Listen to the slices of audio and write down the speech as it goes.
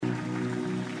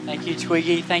Thank you,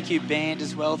 Twiggy. Thank you, band,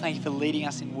 as well. Thank you for leading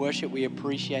us in worship. We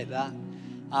appreciate that.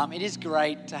 It is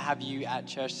great to have you at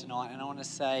church tonight. And I want to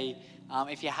say,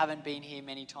 if you haven't been here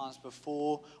many times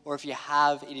before, or if you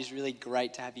have, it is really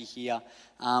great to have you here.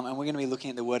 And we're going to be looking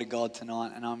at the Word of God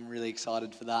tonight, and I'm really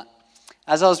excited for that.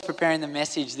 As I was preparing the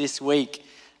message this week,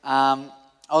 I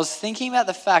was thinking about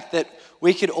the fact that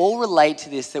we could all relate to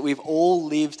this, that we've all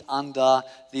lived under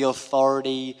the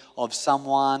authority of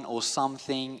someone or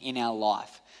something in our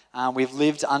life. We've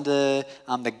lived under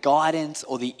the guidance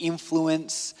or the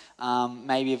influence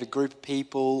maybe of a group of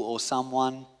people or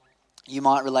someone. You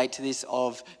might relate to this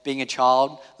of being a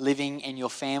child, living in your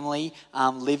family,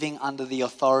 living under the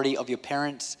authority of your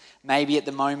parents. Maybe at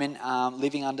the moment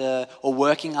living under or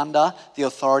working under the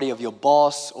authority of your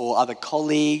boss or other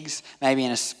colleagues, maybe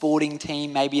in a sporting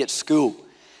team, maybe at school.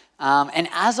 And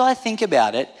as I think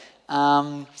about it,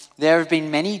 there have been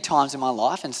many times in my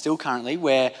life, and still currently,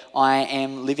 where I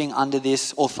am living under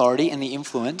this authority and the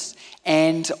influence.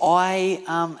 And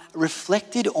I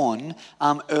reflected on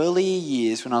earlier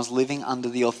years when I was living under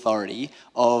the authority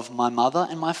of my mother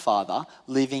and my father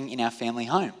living in our family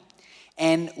home.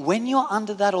 And when you're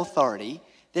under that authority,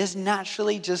 there's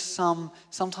naturally just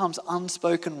sometimes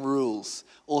unspoken rules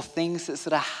or things that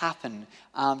sort of happen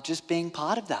just being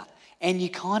part of that. And you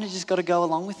kind of just got to go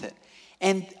along with it.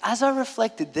 And as I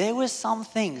reflected, there were some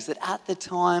things that at the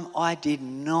time I did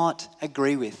not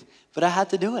agree with, but I had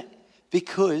to do it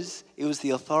because it was the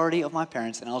authority of my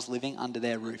parents and I was living under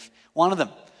their roof. One of them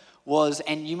was,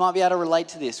 and you might be able to relate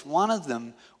to this, one of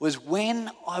them was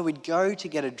when I would go to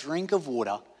get a drink of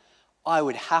water, I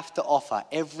would have to offer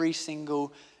every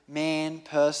single man,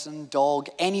 person, dog,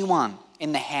 anyone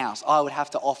in the house, I would have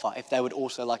to offer if they would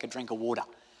also like a drink of water.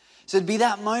 So it'd be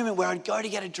that moment where I'd go to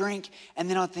get a drink and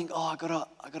then I'd think, I gotta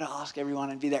ask everyone.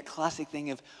 It'd be that classic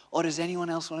thing of, does anyone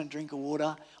else want a drink of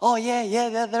water? Oh, yeah,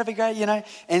 that'd be great, And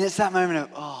it's that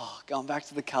moment of, going back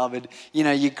to the cupboard.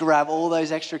 You grab all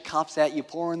those extra cups out, you're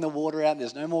pouring the water out,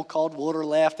 there's no more cold water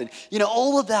left, and,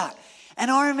 all of that.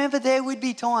 And I remember there would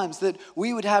be times that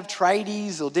we would have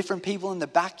tradies or different people in the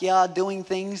backyard doing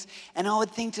things, and I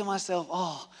would think to myself,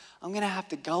 I'm going to have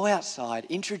to go outside,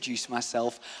 introduce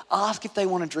myself, ask if they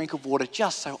want a drink of water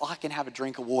just so I can have a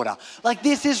drink of water. Like,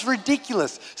 this is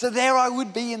ridiculous. So there I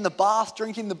would be in the bath,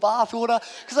 drinking the bath water,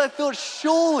 because I thought,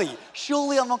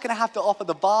 surely I'm not going to have to offer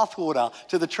the bath water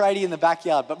to the tradie in the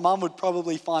backyard, but Mum would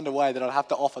probably find a way that I'd have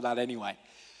to offer that anyway.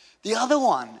 The other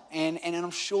one, and I'm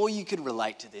sure you could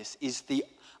relate to this, is the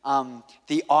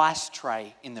ice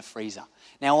tray in the freezer.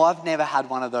 Now, I've never had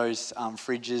one of those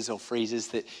fridges or freezers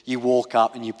that you walk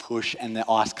up and you push and the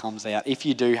ice comes out. If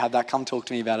you do have that, come talk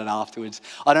to me about it afterwards.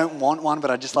 I don't want one, but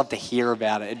I'd just love to hear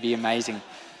about it. It'd be amazing.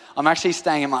 I'm actually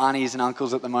staying at my aunties and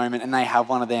uncles at the moment, and they have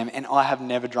one of them, and I have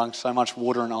never drunk so much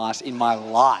water and ice in my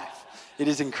life. It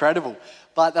is incredible.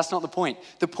 But that's not the point.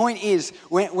 The point is,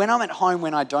 when I'm at home,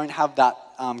 when I don't have that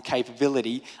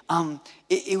capability,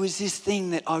 it was this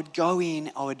thing that I would go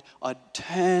in, I'd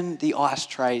turn the ice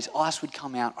trays, ice would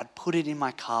come out, I'd put it in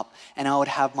my cup, and I would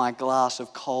have my glass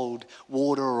of cold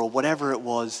water or whatever it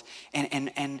was,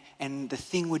 and the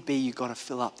thing would be, you've got to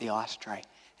fill up the ice tray.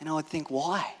 And I would think,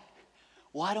 why?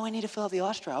 Why do I need to fill up the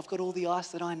ice tray? I've got all the ice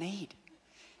that I need.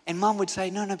 And Mum would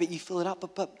say, no, but you fill it up.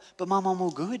 But Mum, I'm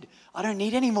all good. I don't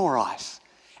need any more ice.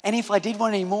 And if I did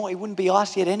want any more, it wouldn't be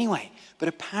ice yet anyway. But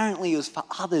apparently it was for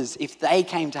others, if they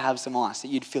came to have some ice, that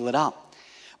you'd fill it up.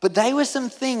 But they were some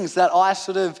things that I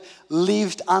sort of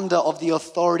lived under of the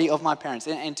authority of my parents.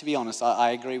 And to be honest,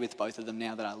 I agree with both of them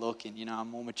now that I look, and I'm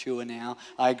more mature now.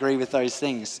 I agree with those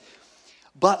things.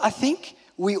 But I think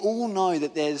we all know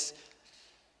that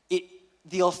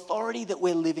the authority that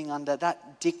we're living under,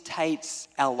 that dictates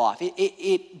our life.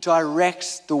 It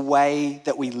directs the way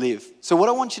that we live. So what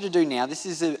I want you to do now, this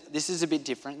is a bit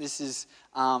different. This is,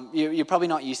 you're probably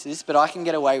not used to this, but I can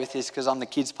get away with this because I'm the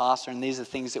kids pastor and these are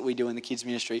things that we do in the kids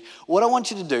ministry. What I want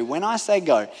you to do, when I say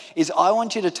go, is I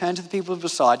want you to turn to the people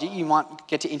beside you. You might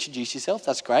get to introduce yourself.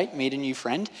 That's great. Meet a new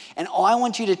friend. And I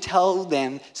want you to tell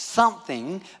them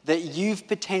something that you've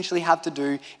potentially have to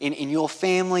do in your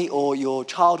family or your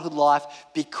childhood life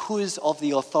because of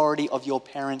the authority of your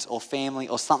parents or family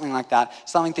or something like that,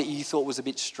 something that you thought was a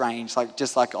bit strange,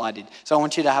 just like I did. So I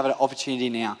want you to have an opportunity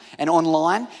now. And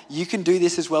online, you can do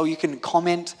this as well. You can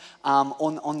comment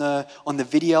on the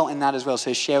video and that as well.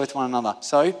 So share with one another.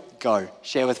 So go,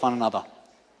 share with one another.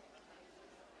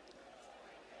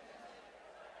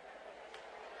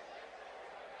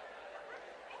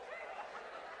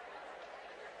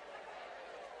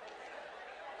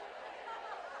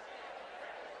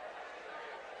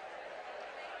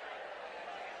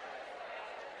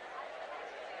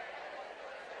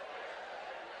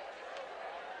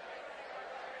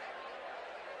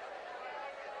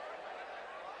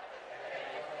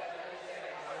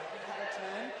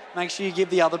 make sure you give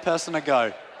the other person a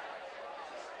go.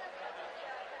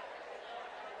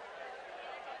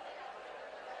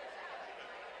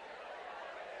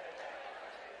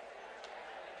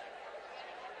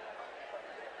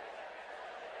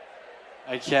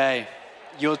 Okay,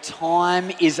 your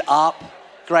time is up.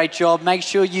 Great job. Make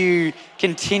sure you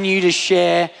continue to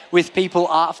share with people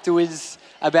afterwards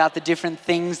about the different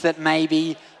things that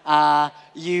maybe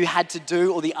you had to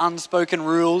do, or the unspoken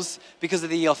rules because of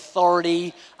the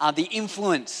authority, the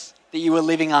influence that you were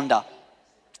living under.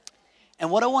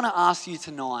 And what I want to ask you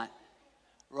tonight,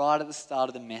 right at the start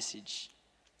of the message,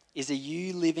 is, are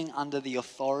you living under the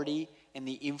authority and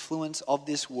the influence of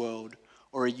this world,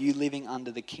 or are you living under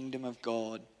the kingdom of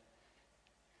God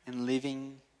and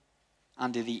living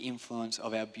under the influence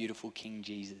of our beautiful King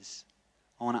Jesus?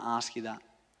 I want to ask you that.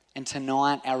 And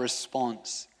tonight, our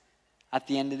response at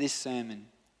the end of this sermon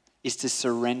is to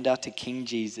surrender to King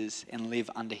Jesus and live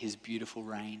under his beautiful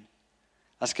reign.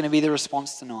 That's going to be the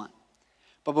response tonight.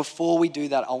 But before we do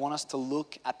that, I want us to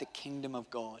look at the kingdom of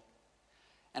God.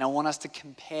 And I want us to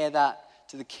compare that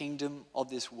to the kingdom of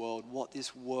this world, what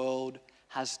this world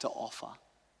has to offer.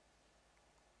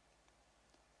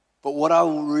 But what I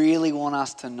really want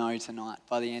us to know tonight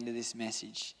by the end of this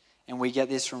message, and we get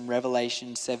this from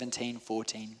Revelation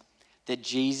 17:14, that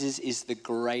Jesus is the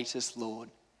greatest Lord.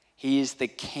 He is the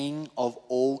King of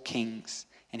all kings,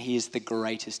 and he is the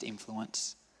greatest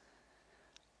influence.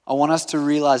 I want us to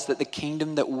realize that the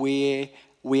kingdom that we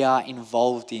are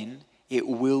involved in, it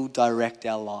will direct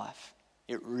our life.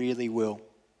 It really will.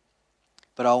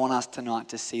 But I want us tonight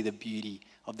to see the beauty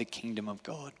of the kingdom of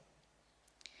God.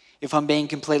 If I'm being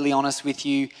completely honest with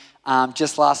you,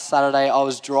 just last Saturday I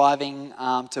was driving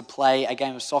to play a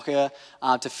game of soccer,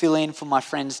 to fill in for my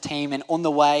friend's team. And on the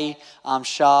way,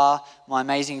 Shah, my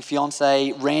amazing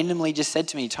fiance, randomly just said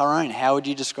to me, "Tyrone, how would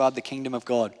you describe the kingdom of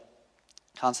God?"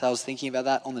 Can't say I was thinking about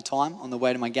that on the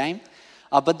way to my game.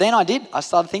 But then I did. I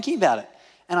started thinking about it.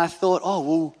 And I thought,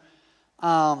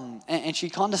 and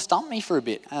she kind of stumped me for a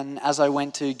bit. And as I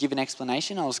went to give an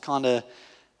explanation, I was kind of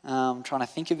trying to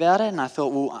think about it. And I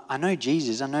thought, well, I know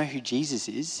Jesus. I know who Jesus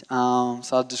is. So I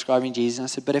was describing Jesus. And I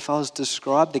said, but if I was to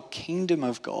describe the kingdom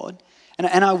of God,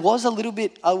 and I was a little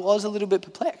bit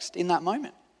perplexed in that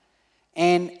moment.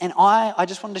 And I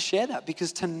just wanted to share that,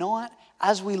 because tonight,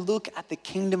 as we look at the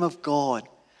kingdom of God,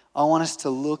 I want us to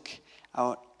look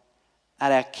at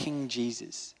our King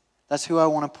Jesus. That's who I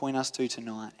want to point us to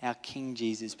tonight, our King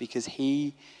Jesus, because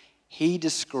he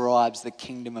describes the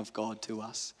kingdom of God to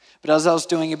us. But as I was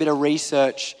doing a bit of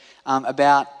research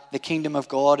about the kingdom of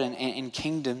God and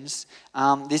kingdoms,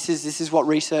 this is what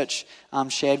research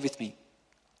shared with me.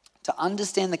 To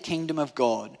understand the kingdom of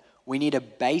God, we need a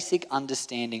basic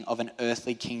understanding of an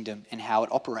earthly kingdom and how it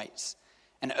operates.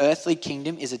 An earthly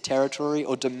kingdom is a territory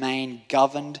or domain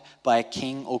governed by a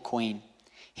king or queen.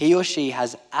 He or she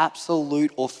has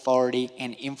absolute authority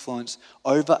and influence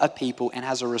over a people and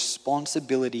has a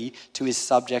responsibility to his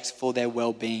subjects for their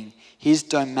well-being. His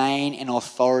domain and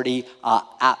authority are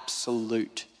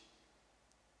absolute.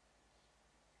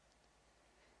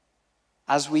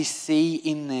 As we see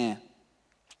in there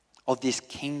of this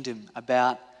kingdom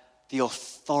about the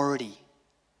authority,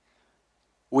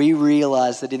 we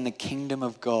realize that in the kingdom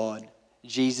of God,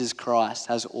 Jesus Christ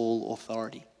has all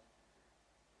authority.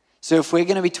 So if we're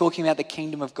going to be talking about the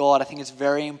kingdom of God, I think it's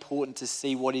very important to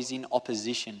see what is in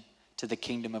opposition to the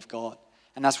kingdom of God.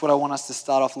 And that's what I want us to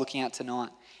start off looking at tonight.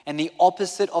 And the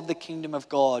opposite of the kingdom of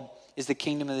God is the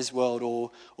kingdom of this world,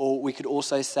 or we could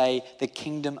also say the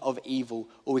kingdom of evil,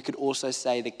 or we could also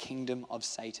say the kingdom of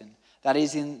Satan. That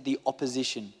is in the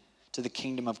opposition to the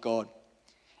kingdom of God.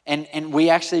 And we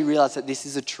actually realize that this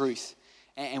is a truth.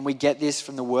 And we get this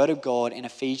from the word of God in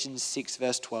Ephesians 6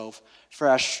 verse 12. For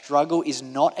our struggle is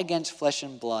not against flesh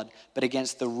and blood, but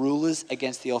against the rulers,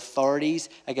 against the authorities,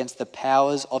 against the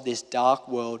powers of this dark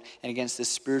world, and against the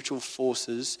spiritual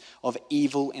forces of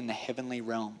evil in the heavenly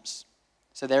realms.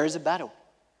 So there is a battle.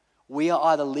 We are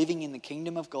either living in the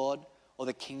kingdom of God or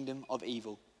the kingdom of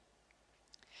evil.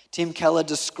 Tim Keller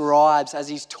describes, as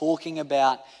he's talking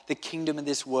about the kingdom of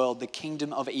this world, the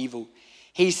kingdom of evil,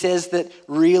 he says that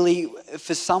really,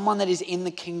 for someone that is in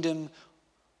the kingdom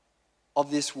of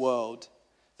this world,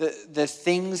 the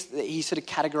things that he sort of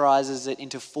categorizes it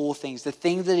into four things. The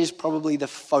thing that is probably the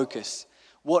focus,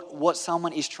 what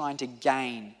someone is trying to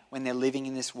gain when they're living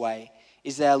in this way,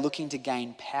 is they are looking to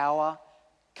gain power,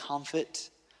 comfort,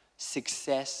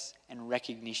 success, and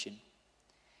recognition.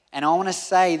 And I want to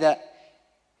say that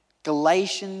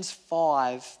Galatians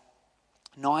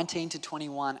 5:19 to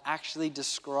 21 actually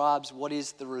describes what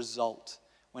is the result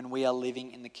when we are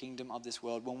living in the kingdom of this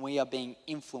world, when we are being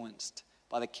influenced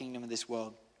by the kingdom of this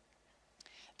world.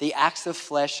 The acts of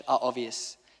flesh are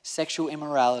obvious: sexual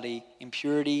immorality,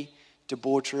 impurity,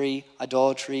 debauchery,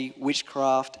 idolatry,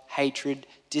 witchcraft, hatred,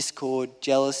 discord,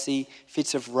 jealousy,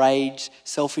 fits of rage,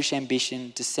 selfish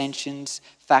ambition, dissensions,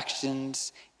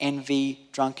 factions, envy,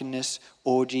 drunkenness,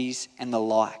 orgies, and the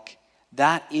like.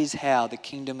 That is how the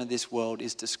kingdom of this world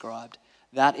is described.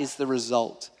 That is the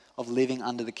result of living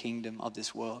under the kingdom of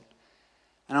this world.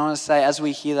 And I want to say, as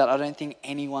we hear that, I don't think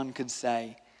anyone could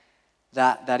say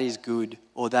that that is good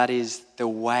or that is the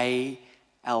way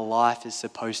our life is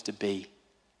supposed to be.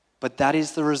 But that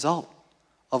is the result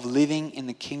of living in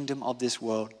the kingdom of this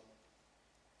world.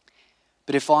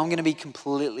 But if I'm going to be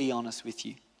completely honest with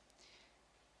you,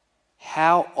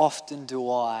 how often do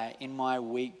I, in my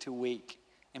week to week,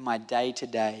 in my day to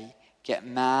day, get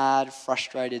mad,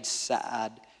 frustrated,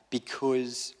 sad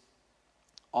because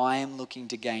I am looking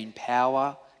to gain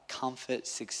power, comfort,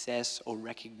 success, or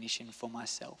recognition for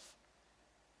myself?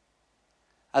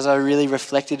 As I really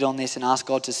reflected on this and asked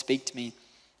God to speak to me,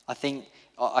 I think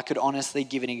I could honestly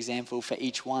give an example for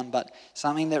each one, but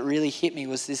something that really hit me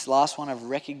was this last one of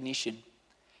recognition.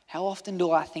 How often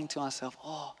do I think to myself,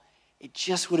 oh, it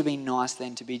just would have been nice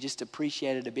then to be just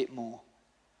appreciated a bit more.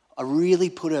 I really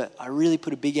put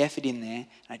a big effort in there, and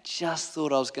I just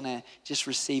thought I was going to just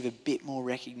receive a bit more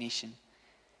recognition.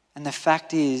 And the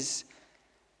fact is,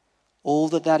 all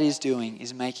that is doing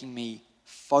is making me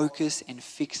focus and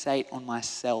fixate on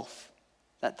myself.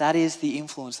 That is the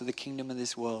influence of the kingdom of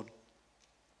this world.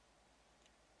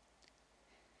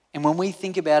 And when we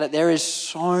think about it, there is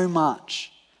so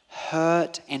much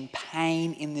hurt and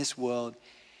pain in this world,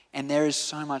 and there is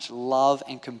so much love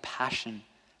and compassion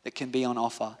that can be on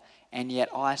offer. And yet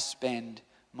I spend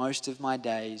most of my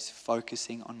days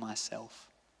focusing on myself.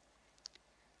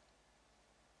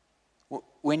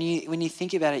 When you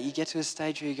think about it, you get to a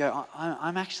stage where you go,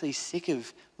 I'm actually sick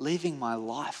of living my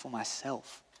life for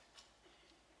myself.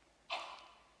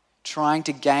 Trying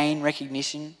to gain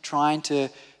recognition, trying to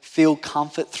feel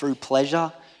comfort through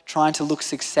pleasure, trying to look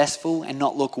successful and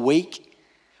not look weak.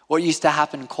 What used to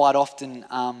happen quite often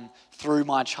through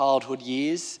my childhood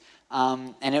years,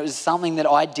 and it was something that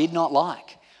I did not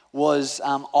like, was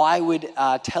I would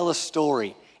tell a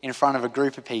story in front of a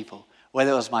group of people,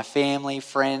 whether it was my family,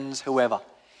 friends, whoever.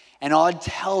 And I'd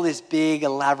tell this big,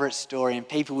 elaborate story, and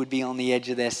people would be on the edge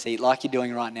of their seat, like you're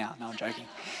doing right now. No, I'm joking.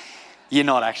 You're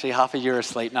not actually. Half of you are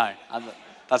asleep. No,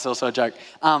 that's also a joke.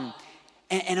 And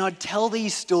I'd tell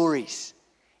these stories,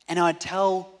 and I'd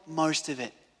tell most of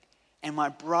it. And my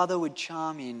brother would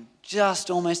chime in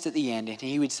just almost at the end, and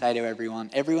he would say to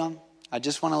everyone, I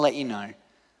just want to let you know,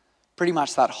 pretty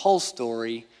much that whole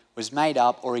story was made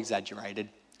up or exaggerated.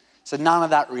 So none of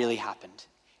that really happened.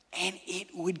 And it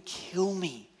would kill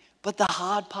me. But the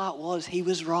hard part was he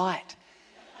was right.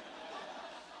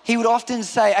 He would often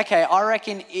say, okay, I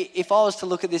reckon if I was to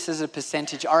look at this as a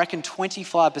percentage, I reckon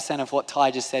 25% of what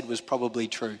Ty just said was probably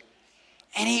true.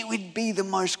 And it would be the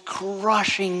most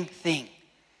crushing thing.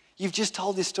 You've just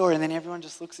told this story and then everyone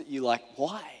just looks at you like,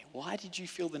 why? Why did you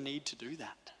feel the need to do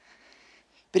that?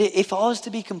 But if I was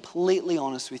to be completely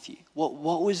honest with you, what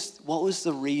was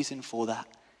the reason for that?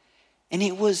 And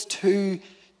it was to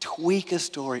tweak a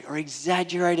story or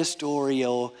exaggerate a story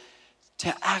or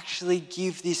to actually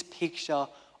give this picture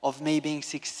of me being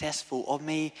successful, of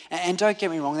me, and don't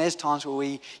get me wrong, there's times where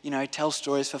we, tell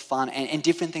stories for fun and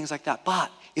different things like that.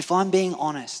 But if I'm being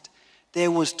honest,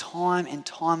 there was time and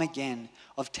time again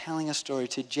of telling a story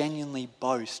to genuinely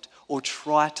boast or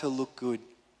try to look good.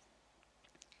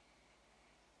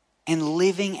 And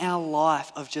living our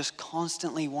life of just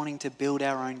constantly wanting to build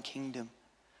our own kingdom.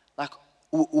 Like,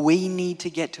 we need to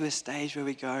get to a stage where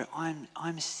we go,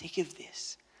 I'm sick of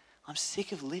this. I'm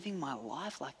sick of living my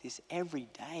life like this every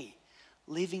day,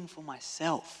 living for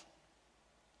myself.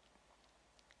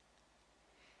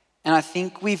 And I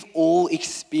think we've all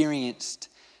experienced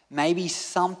maybe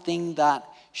something that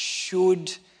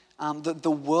should,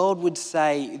 the world would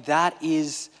say that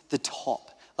is the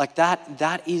top. Like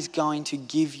that is going to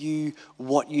give you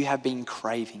what you have been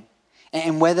craving.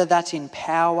 And whether that's in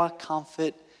power,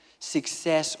 comfort,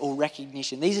 success, or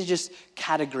recognition. These are just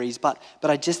categories, but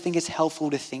I just think it's helpful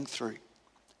to think through.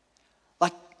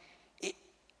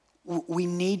 We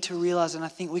need to realize, and I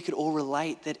think we could all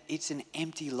relate, that it's an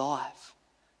empty life,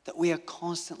 that we are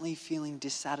constantly feeling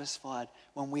dissatisfied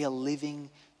when we are living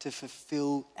to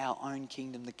fulfill our own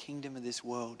kingdom, the kingdom of this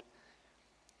world.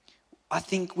 I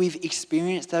think we've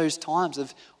experienced those times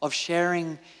of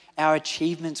sharing our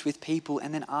achievements with people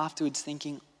and then afterwards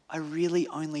thinking, I really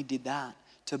only did that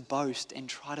to boast and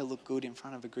try to look good in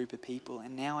front of a group of people.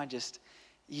 And now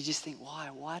you just think, why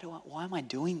am I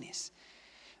doing this?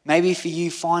 Maybe for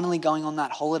you, finally going on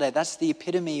that holiday, that's the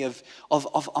epitome of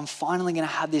I'm finally going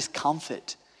to have this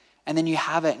comfort. And then you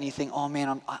have it and you think, oh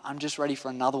man, I'm just ready for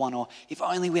another one. Or if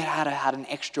only we had an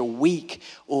extra week.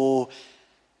 We're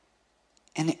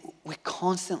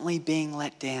constantly being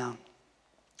let down.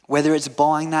 Whether it's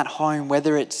buying that home,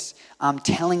 whether it's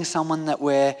telling someone that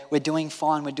we're doing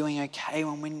fine, we're doing okay,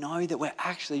 when we know that we're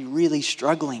actually really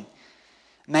struggling.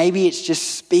 Maybe it's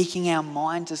just speaking our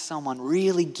mind to someone,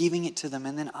 really giving it to them,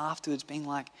 and then afterwards being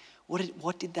like,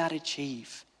 what did that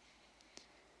achieve?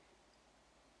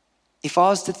 If I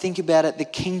was to think about it, the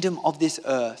kingdom of this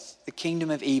earth, the kingdom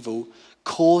of evil,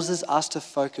 causes us to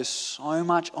focus so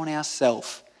much on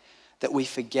ourselves that we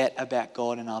forget about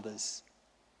God and others.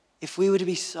 If we were to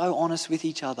be so honest with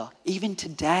each other, even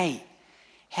today,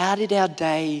 how did our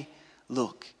day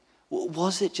look?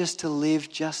 Was it just to live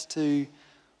just to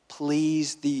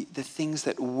please the things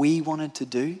that we wanted to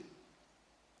do?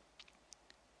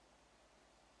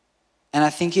 And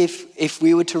I think if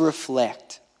we were to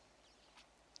reflect,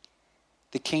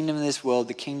 the kingdom of this world,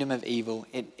 the kingdom of evil,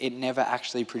 it never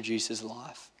actually produces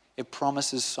life. It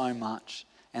promises so much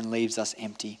and leaves us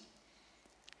empty.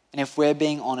 And if we're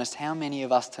being honest, how many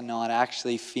of us tonight are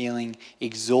actually feeling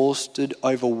exhausted,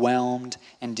 overwhelmed,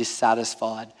 and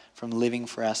dissatisfied from living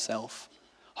for ourselves?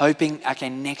 Hoping, okay,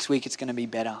 next week it's going to be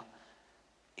better.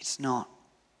 It's not.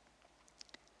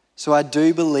 So I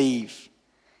do believe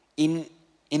in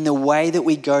the way that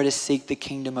we go to seek the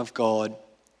kingdom of God,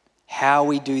 how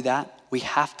we do that, we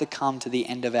have to come to the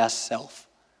end of ourself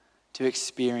to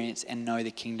experience and know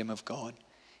the kingdom of God.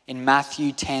 In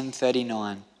Matthew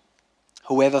 10:39,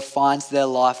 whoever finds their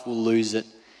life will lose it,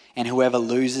 and whoever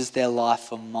loses their life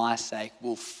for my sake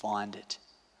will find it.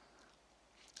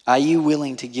 Are you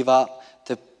willing to give up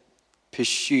the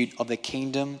pursuit of the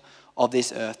kingdom of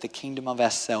this earth, the kingdom of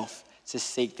ourself, to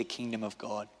seek the kingdom of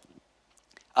God?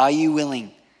 Are you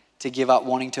willing to give up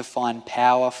wanting to find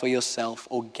power for yourself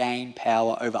or gain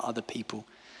power over other people?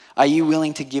 Are you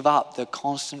willing to give up the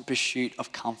constant pursuit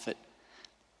of comfort?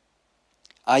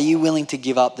 Are you willing to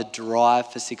give up the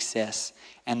drive for success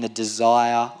and the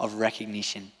desire of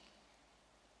recognition?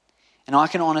 And I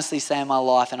can honestly say in my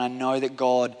life, and I know that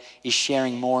God is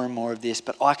sharing more and more of this,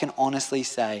 but I can honestly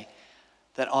say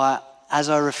that as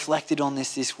I reflected on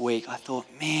this week, I thought,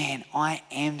 man, I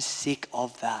am sick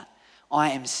of that.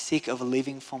 I am sick of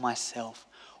living for myself.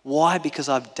 Why? Because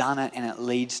I've done it and it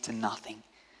leads to nothing.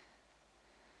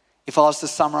 If I was to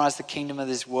summarize the kingdom of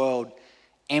this world,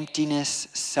 emptiness,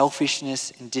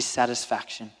 selfishness, and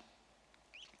dissatisfaction.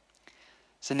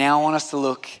 So now I want us to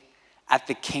look at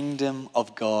the kingdom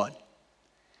of God.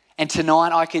 And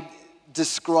tonight I could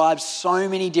describe so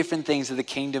many different things of the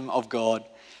kingdom of God.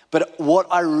 But what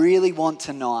I really want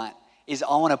tonight is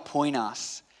I want to point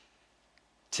us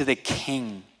to the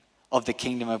King of the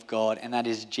kingdom of God, and that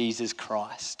is Jesus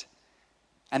Christ.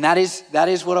 And that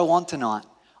is what I want tonight.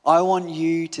 I want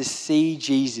you to see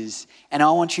Jesus, and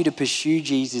I want you to pursue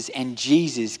Jesus, and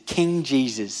Jesus, King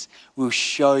Jesus, will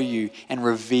show you and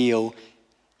reveal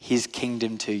his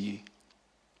kingdom to you.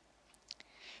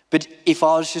 But if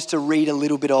I was just to read a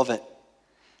little bit of it,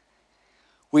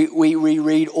 we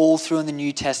read all through in the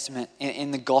New Testament,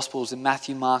 in the Gospels, in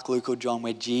Matthew, Mark, Luke, or John,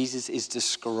 where Jesus is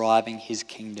describing his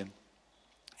kingdom.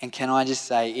 And can I just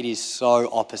say, it is so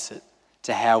opposite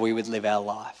to how we would live our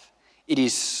life. It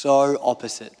is so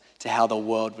opposite to how the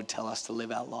world would tell us to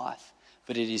live our life.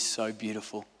 But it is so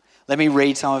beautiful. Let me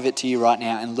read some of it to you right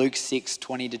now. In Luke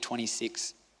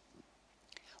 6:20-26.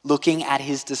 Looking at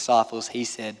his disciples, he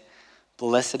said,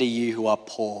 "Blessed are you who are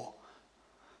poor,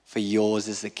 for yours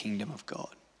is the kingdom of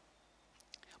God.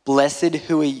 Blessed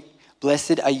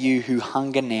are you who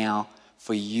hunger now,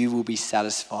 for you will be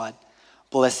satisfied.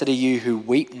 Blessed are you who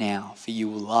weep now, for you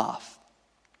will laugh.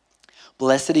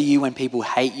 Blessed are you when people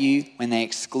hate you, when they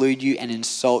exclude you and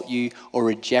insult you or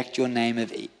reject your name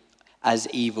as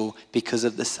evil because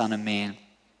of the Son of Man.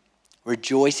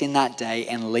 Rejoice in that day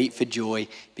and leap for joy,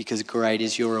 because great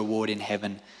is your reward in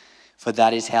heaven, for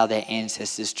that is how their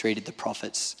ancestors treated the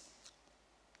prophets.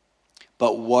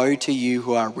 But woe to you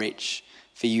who are rich,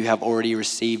 for you have already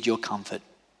received your comfort.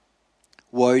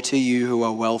 Woe to you who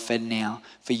are well fed now,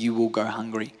 for you will go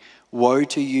hungry. Woe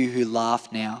to you who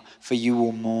laugh now, for you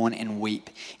will mourn and weep."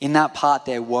 In that part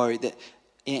there,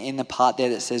 in the part there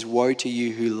that says, "Woe to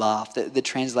you who laugh," the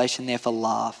translation there for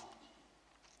laugh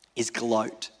is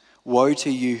gloat. Woe to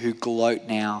you who gloat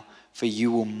now, for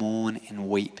you will mourn and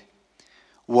weep.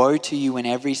 Woe to you when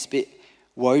everyone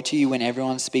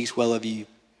speaks well of you,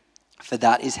 for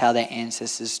that is how their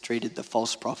ancestors treated the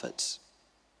false prophets.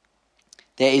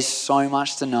 There is so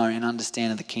much to know and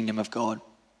understand of the kingdom of God.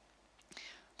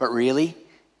 But really,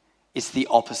 It's the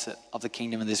opposite of the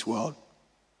kingdom of this world.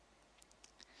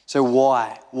 So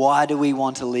why? Why do we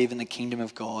want to live in the kingdom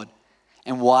of God?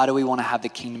 And why do we want to have the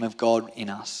kingdom of God in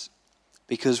us?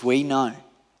 Because we know,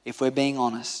 if we're being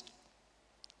honest,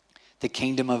 the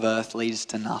kingdom of earth leads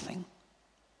to nothing.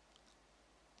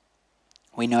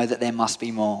 We know that there must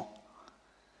be more.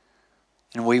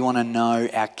 And we want to know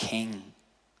our King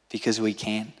because we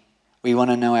can. We want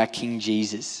to know our King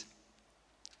Jesus.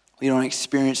 We want to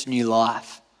experience new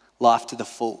life, life to the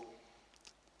full.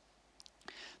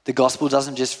 The gospel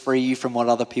doesn't just free you from what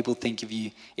other people think of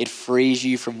you. It frees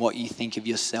you from what you think of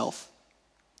yourself.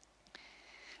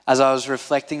 As I was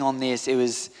reflecting on this, it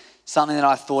was something that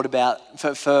I thought about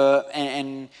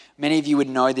and many of you would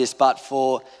know this, but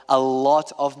for a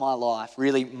lot of my life,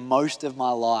 really most of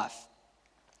my life,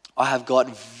 I have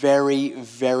got very,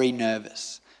 very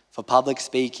nervous for public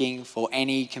speaking, for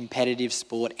any competitive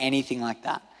sport, anything like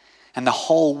that. And the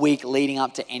whole week leading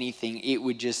up to anything, it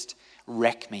would just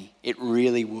wreck me. It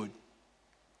really would.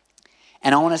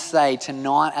 And I want to say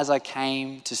tonight, as I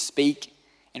came to speak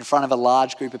in front of a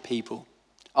large group of people,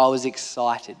 I was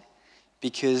excited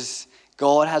because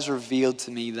God has revealed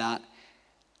to me that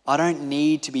I don't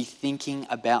need to be thinking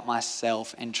about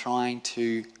myself and trying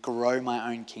to grow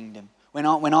my own kingdom. When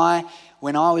I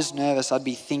was nervous, I'd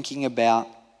be thinking about,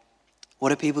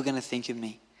 what are people going to think of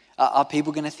me? Are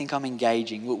people going to think I'm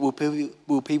engaging? Will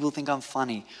people think I'm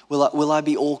funny? Will I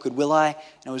be awkward? And I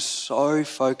was so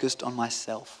focused on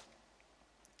myself.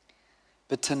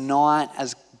 But tonight,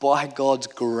 as by God's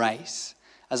grace,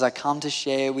 as I come to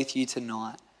share with you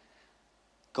tonight,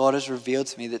 God has revealed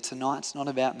to me that tonight's not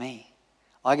about me.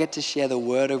 I get to share the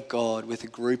word of God with a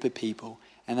group of people,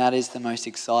 and that is the most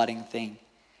exciting thing.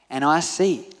 And I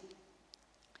see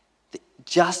that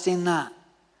just in that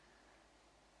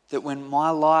when my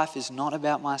life is not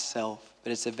about myself,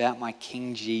 but it's about my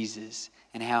King Jesus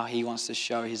and how he wants to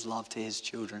show his love to his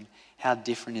children. How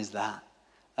different is that?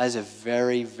 That is a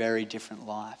very, very different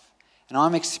life. And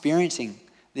I'm experiencing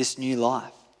this new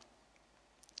life.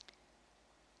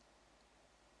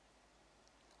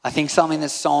 I think something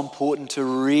that's so important to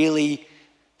really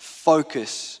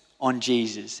focus on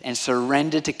Jesus and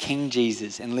surrender to King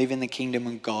Jesus and live in the kingdom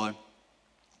of God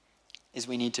is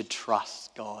we need to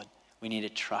trust God. We need to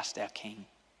trust our King.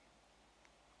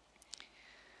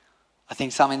 I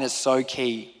think something that's so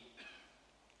key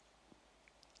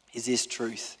is this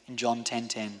truth in John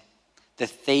 10:10. The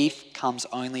thief comes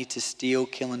only to steal,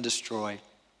 kill, and destroy.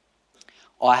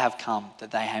 I have come that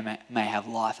they may have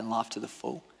life and life to the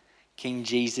full. King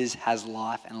Jesus has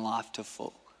life and life to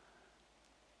full.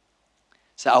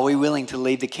 So are we willing to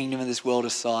leave the kingdom of this world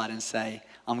aside and say,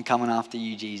 I'm coming after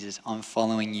you, Jesus. I'm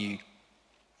following you.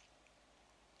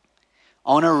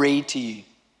 I want to read to you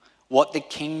what the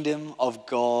kingdom of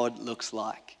God looks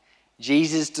like.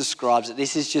 Jesus describes it.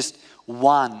 This is just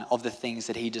one of the things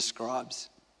that he describes.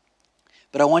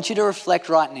 But I want you to reflect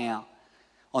right now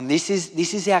on this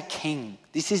is our King.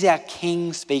 This is our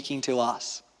King speaking to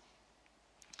us.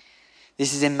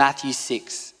 This is in Matthew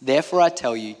 6. Therefore I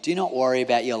tell you, do not worry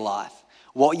about your life,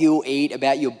 what you will eat,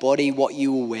 about your body, what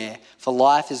you will wear. For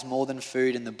life is more than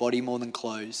food and the body more than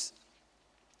clothes.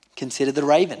 Consider the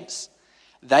ravens.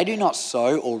 They do not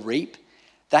sow or reap.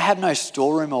 They have no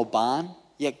storeroom or barn,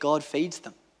 yet God feeds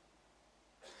them.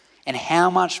 And how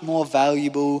much more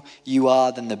valuable you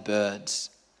are than the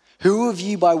birds. Who of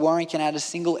you by worrying can add a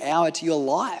single hour to your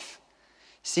life?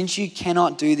 Since you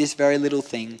cannot do this very little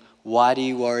thing, why do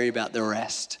you worry about the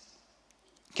rest?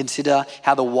 Consider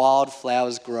how the wild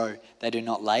flowers grow. They do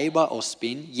not labor or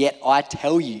spin, yet I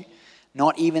tell you,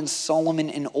 not even Solomon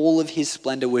in all of his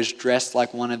splendor was dressed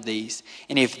like one of these.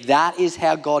 And if that is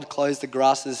how God clothes the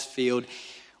grass of this field,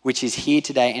 which is here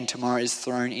today and tomorrow is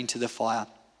thrown into the fire,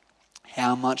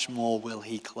 how much more will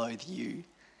he clothe you,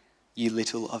 you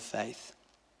little of faith?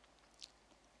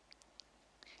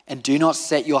 And do not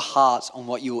set your hearts on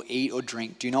what you will eat or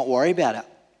drink. Do not worry about it.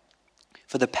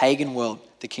 For the pagan world,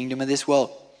 the kingdom of this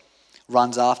world,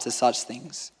 runs after such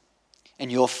things.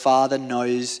 And your Father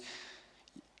knows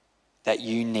that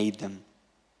you need them.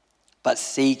 But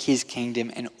seek his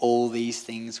kingdom and all these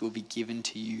things will be given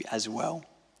to you as well.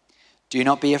 Do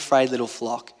not be afraid, little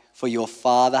flock, for your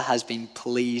Father has been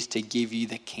pleased to give you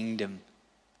the kingdom.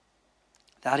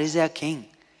 That is our King,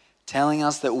 telling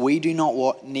us that we do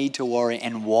not need to worry.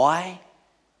 And why?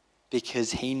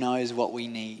 Because he knows what we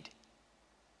need.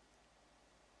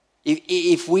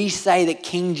 If we say that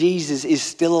King Jesus is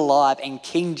still alive and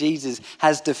King Jesus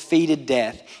has defeated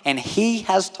death and he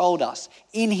has told us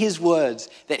in his words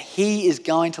that he is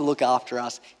going to look after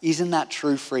us, isn't that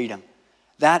true freedom?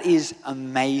 That is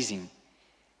amazing.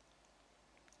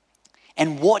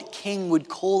 And what king would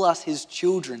call us his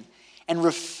children and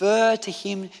refer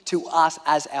to us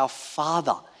as our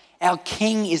Father? Our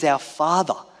King is our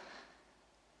Father.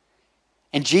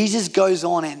 And Jesus goes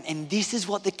on, and this is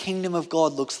what the kingdom of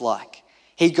God looks like.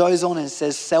 He goes on and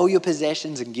says, sell your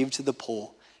possessions and give to the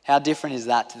poor. How different is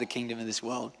that to the kingdom of this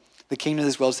world? The kingdom of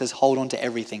this world says, hold on to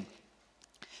everything.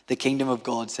 The kingdom of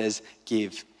God says,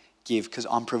 give, because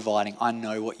I'm providing. I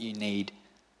know what you need.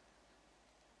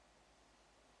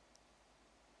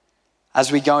 As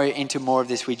we go into more of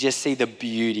this, we just see the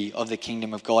beauty of the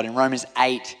kingdom of God. In Romans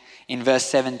 8, in verse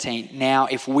 17, now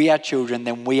if we are children,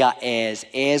 then we are heirs,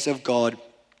 heirs of God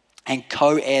and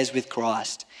co-heirs with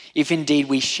Christ, if indeed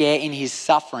we share in his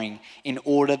suffering, in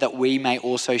order that we may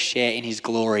also share in his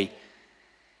glory.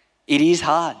 It is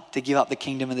hard to give up the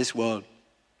kingdom of this world.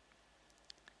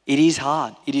 It is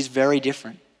hard. It is very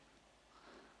different.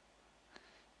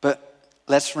 But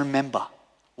let's remember,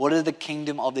 what is the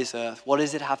kingdom of this earth? What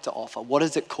does it have to offer? What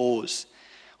does it cause?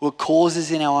 Well, it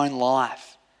causes in our own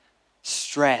life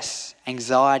stress,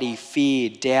 anxiety, fear,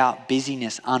 doubt,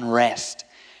 busyness, unrest.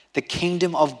 The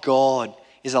kingdom of God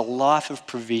is a life of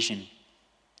provision,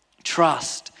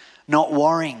 trust, not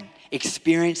worrying,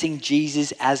 experiencing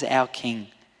Jesus as our King.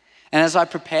 And as I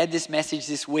prepared this message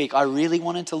this week, I really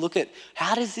wanted to look at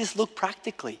how does this look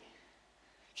practically?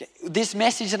 This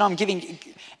message that I'm giving,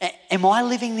 am I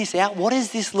living this out? What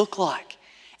does this look like?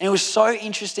 And it was so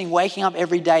interesting waking up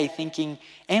every day thinking,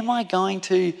 am I going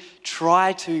to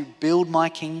try to build my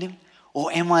kingdom,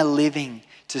 or am I living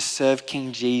to serve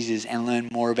King Jesus and learn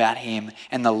more about him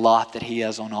and the life that he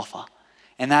has on offer?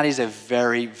 And that is a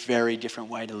very, very different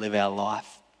way to live our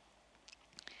life.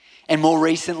 And more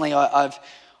recently, I've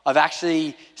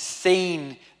actually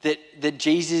seen that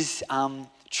Jesus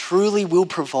truly will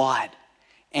provide.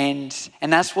 And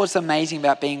that's what's amazing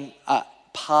about being a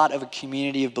part of a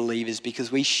community of believers,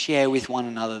 because we share with one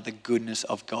another the goodness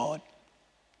of God.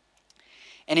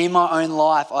 And in my own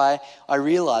life, I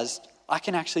realized I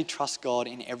can actually trust God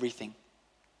in everything.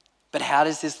 But how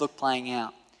does this look playing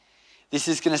out? This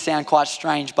is going to sound quite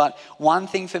strange, but one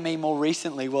thing for me more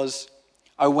recently was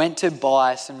I went to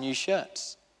buy some new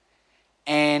shirts.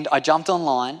 And I jumped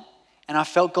online and I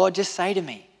felt God just say to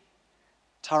me,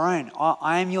 Tyrone,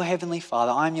 I am your heavenly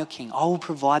Father. I am your King. I will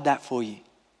provide that for you.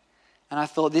 And I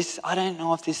thought, I don't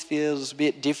know if this feels a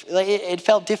bit different. It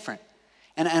felt different.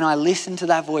 And I listened to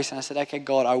that voice and I said, okay,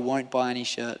 God, I won't buy any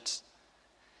shirts.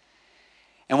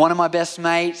 And one of my best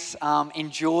mates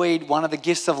enjoyed one of the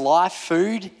gifts of life,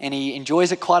 food, and he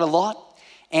enjoys it quite a lot.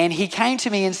 And he came to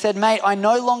me and said, mate, I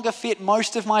no longer fit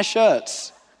most of my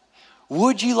shirts.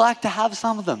 Would you like to have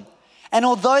some of them? And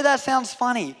although that sounds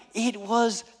funny, it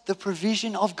was the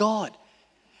provision of God.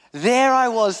 There I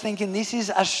was thinking, this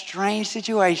is a strange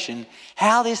situation.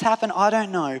 How this happened, I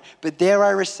don't know. But there I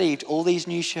received all these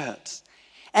new shirts.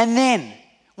 And then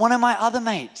one of my other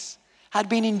mates had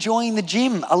been enjoying the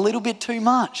gym a little bit too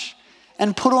much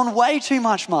and put on way too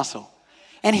much muscle.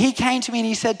 And he came to me and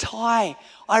he said, Ty,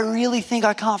 I really think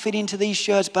I can't fit into these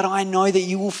shirts, but I know that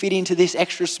you will fit into this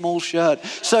extra small shirt.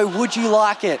 So would you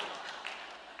like it?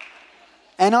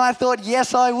 And I thought,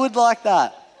 yes, I would like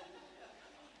that.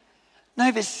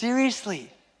 No, but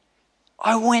seriously,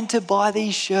 I went to buy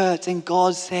these shirts and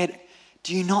God said,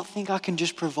 do you not think I can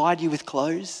just provide you with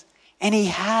clothes? And he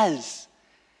has.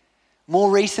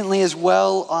 More recently as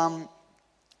well,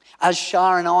 as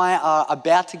Shah and I are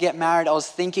about to get married, I was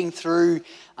thinking through,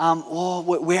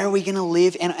 where are we going to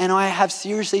live? And I have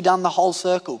seriously done the whole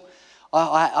circle.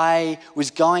 I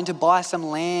was going to buy some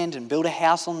land and build a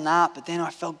house on that, but then I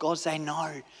felt God say,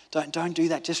 no, don't do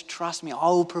that. Just trust me. I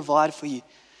will provide for you.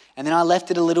 And then I left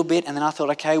it a little bit and then I thought,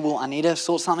 okay, well, I need to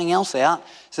sort something else out.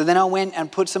 So then I went and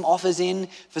put some offers in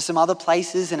for some other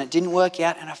places and it didn't work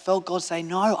out. And I felt God say,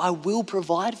 no, I will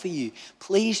provide for you.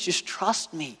 Please just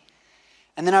trust me.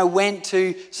 And then I went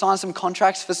to sign some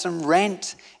contracts for some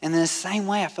rent. And in the same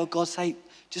way, I felt God say,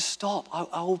 just stop.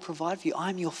 I will provide for you.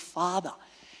 I'm your Father.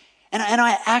 And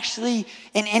I actually,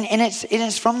 and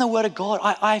it's from the word of God.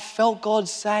 I felt God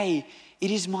say, it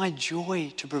is my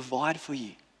joy to provide for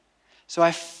you. So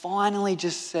I finally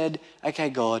just said, okay,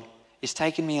 God, it's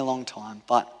taken me a long time,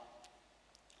 but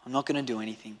I'm not going to do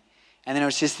anything. And then it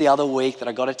was just the other week that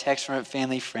I got a text from a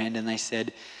family friend and they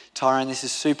said, Tyrone, this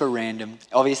is super random.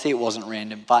 Obviously it wasn't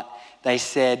random, but they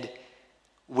said,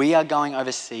 we are going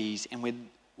overseas and we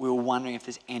were wondering if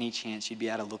there's any chance you'd be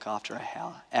able to look after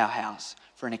our house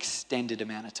for an extended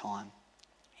amount of time.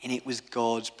 And it was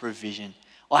God's provision.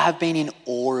 I have been in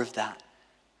awe of that.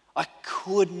 I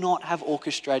could not have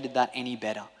orchestrated that any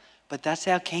better. But that's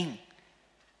our King.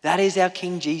 That is our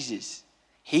King Jesus.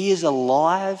 He is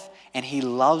alive and he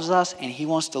loves us and he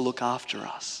wants to look after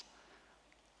us.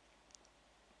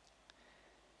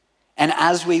 And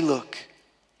as we look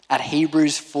at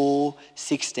Hebrews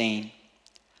 4:16,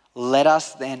 let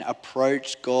us then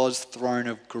approach God's throne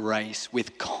of grace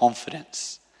with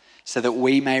confidence so that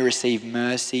we may receive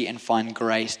mercy and find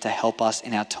grace to help us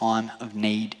in our time of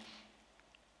need.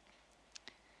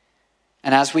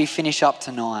 And as we finish up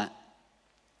tonight,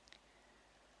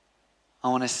 I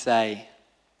want to say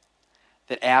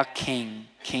that our King,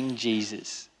 King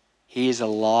Jesus, he is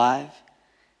alive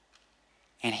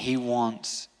and he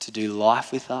wants to do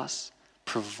life with us,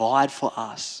 provide for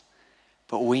us,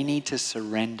 but we need to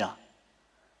surrender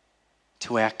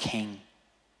to our King,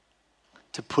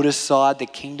 to put aside the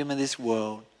kingdom of this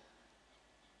world,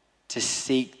 to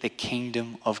seek the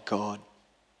kingdom of God.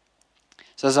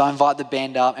 So as I invite the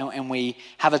band up and we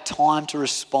have a time to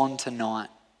respond tonight,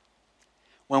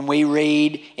 when we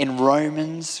read in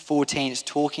Romans 14, it's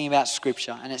talking about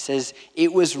scripture and it says,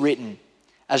 "It was written,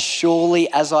 as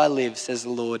surely as I live, says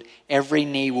the Lord, every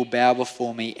knee will bow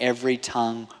before me, every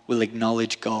tongue will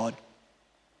acknowledge God."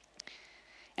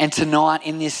 And tonight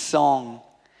in this song,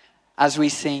 as we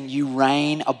sing, "You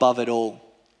reign above it all,"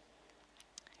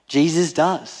 Jesus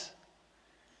does.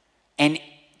 And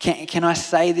can I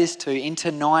say this too, in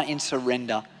tonight in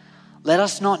surrender, let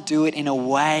us not do it in a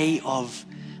way of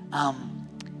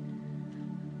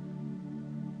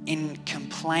in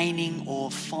complaining or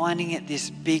finding it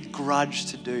this big grudge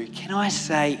to do. Can I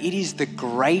say it is the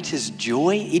greatest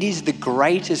joy, it is the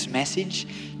greatest message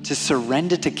to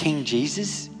surrender to King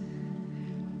Jesus?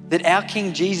 That our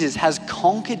King Jesus has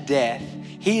conquered death,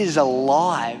 he is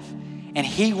alive, and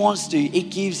he wants to, it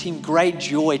gives him great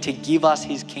joy to give us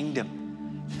his kingdom.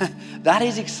 That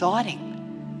is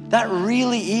exciting. That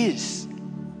really is.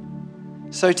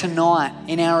 So tonight,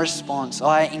 in our response,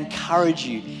 I encourage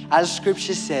you, as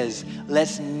scripture says,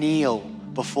 let's kneel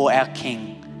before our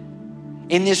King.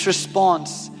 In this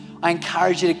response, I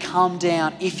encourage you to come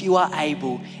down if you are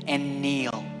able and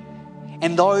kneel.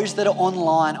 And those that are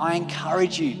online, I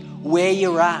encourage you, where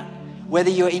you're at, whether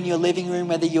you're in your living room,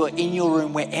 whether you're in your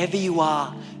room, wherever you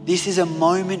are, this is a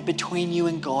moment between you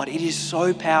and God. It is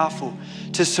so powerful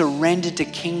to surrender to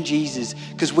King Jesus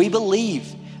because we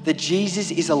believe that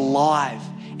Jesus is alive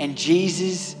and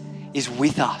Jesus is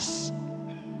with us.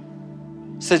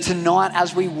 So tonight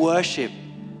as we worship,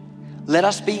 let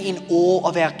us be in awe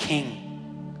of our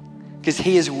King because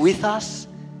he is with us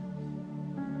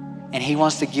and he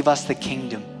wants to give us the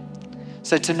kingdom.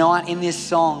 So tonight in this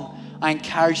song, I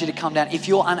encourage you to come down. If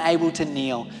you're unable to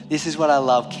kneel, this is what I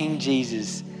love. King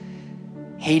Jesus,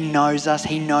 he knows us,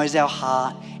 he knows our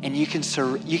heart, and you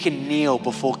can kneel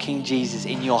before King Jesus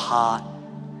in your heart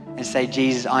and say,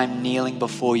 "Jesus, I'm kneeling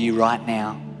before you right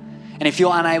now." And if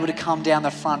you're unable to come down the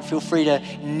front, feel free to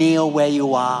kneel where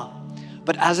you are.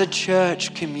 But as a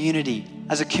church community,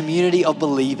 as a community of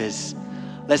believers,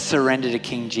 let's surrender to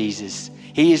King Jesus.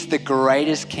 He is the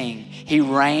greatest King. He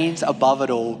reigns above it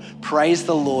all. Praise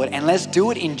the Lord. And let's do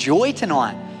it in joy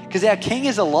tonight because our King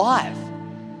is alive.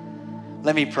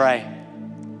 Let me pray.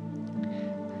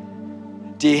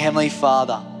 Dear Heavenly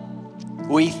Father,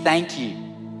 we thank you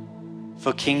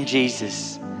for King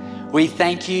Jesus. We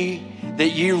thank you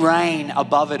that you reign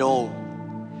above it all.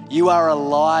 You are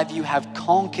alive. You have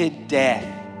conquered death.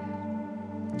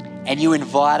 And you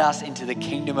invite us into the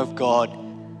kingdom of God.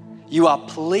 You are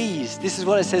pleased. This is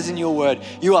what it says in your word.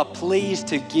 You are pleased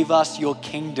to give us your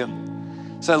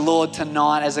kingdom. So Lord,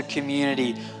 tonight as a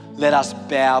community, let us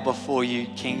bow before you,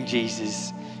 King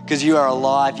Jesus, because you are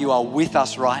alive. You are with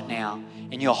us right now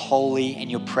in your holy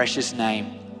and your precious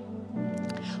name.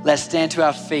 Let's stand to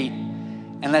our feet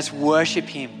and let's worship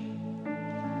him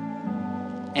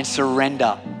and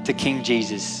surrender to King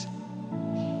Jesus.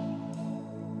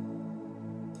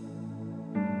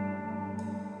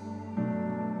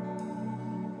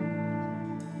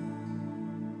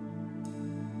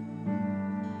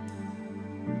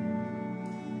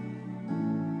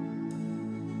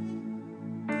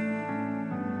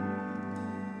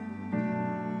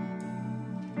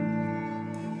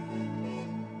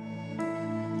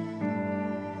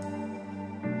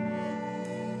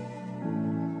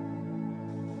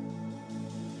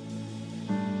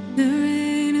 The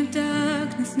reign of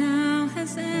darkness now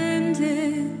has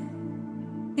ended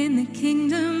in the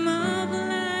kingdom of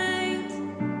light,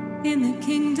 in the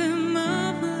kingdom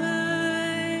of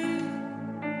light.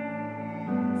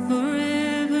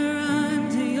 Forever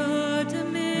under your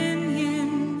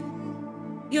dominion,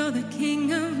 you're the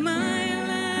king of my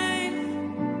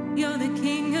life, you're the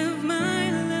king of my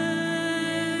life.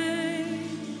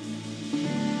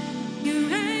 You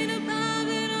reign above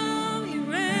it all, you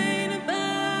reign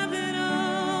above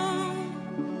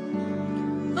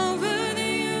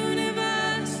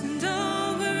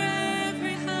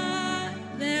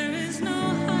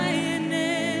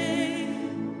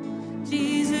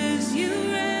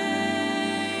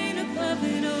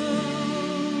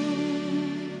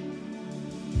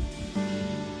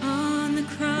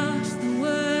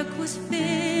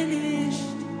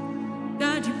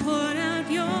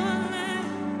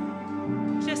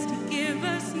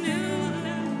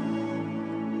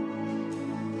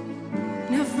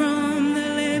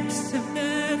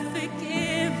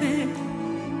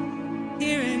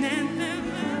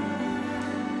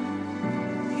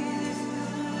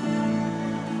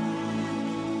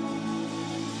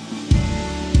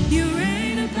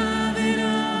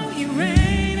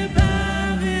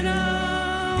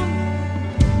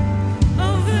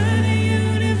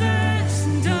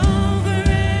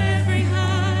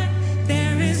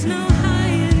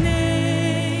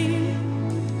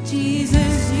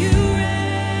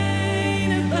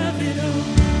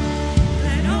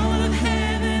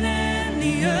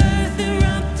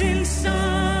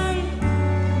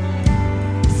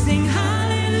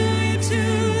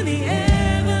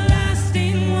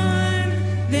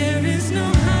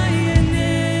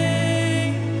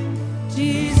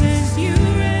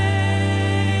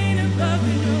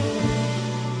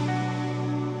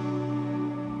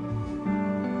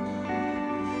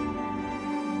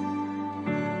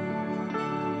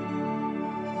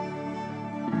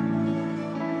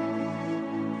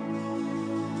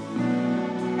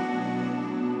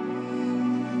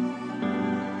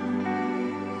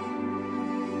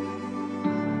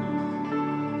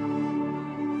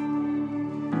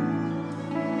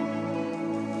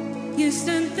You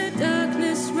sent the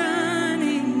darkness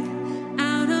running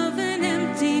out of an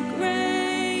empty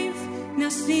grave. Now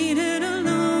seated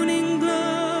alone in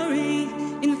glory,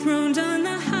 enthroned on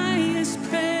the highest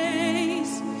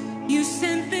praise. You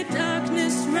sent the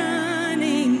darkness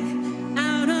running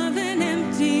out of an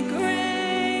empty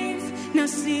grave. Now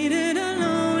seated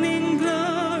alone in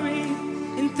glory,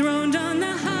 enthroned on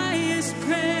the highest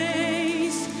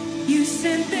praise. You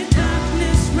sent the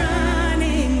darkness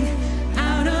running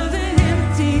out of an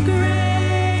empty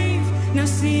grave. Now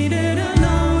seated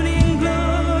alone in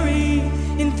glory,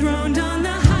 enthroned on the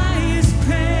highest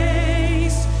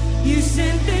praise. You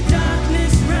sent the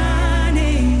darkness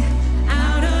running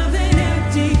out of an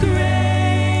empty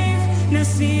grave. Now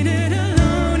seated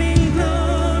alone in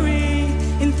glory,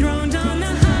 enthroned on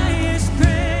the highest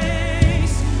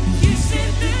praise. You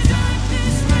sent the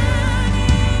darkness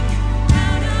running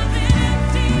out of an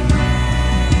empty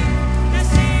grave. Now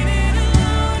seated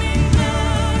alone in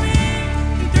glory,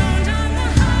 enthroned on the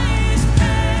highest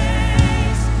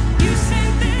praise. You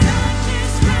sent the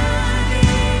darkness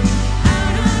running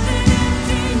out of an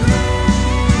empty grave.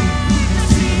 Now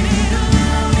seated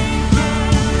alone in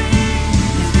glory,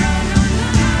 enthroned on the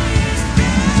highest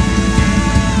praise.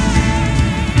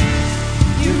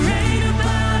 You reign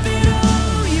above it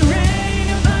all. You reign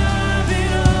above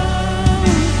it all.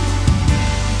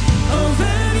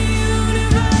 Over the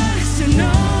universe and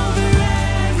over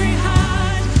every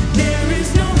heart, there is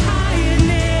no higher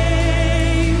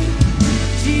name.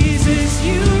 Jesus,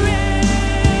 you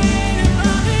reign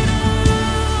above it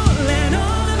all. Let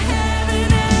all of heaven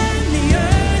and the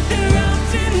earth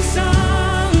erupt in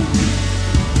song.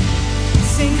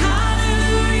 Sing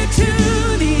hallelujah to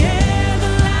the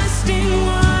everlasting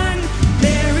one.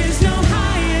 There is no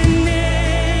higher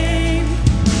name.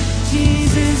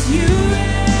 Jesus, you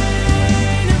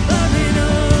reign above it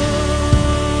all.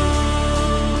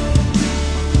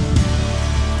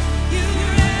 You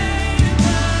reign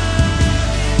above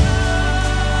it all.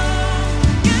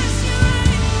 Yes, you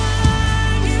reign above it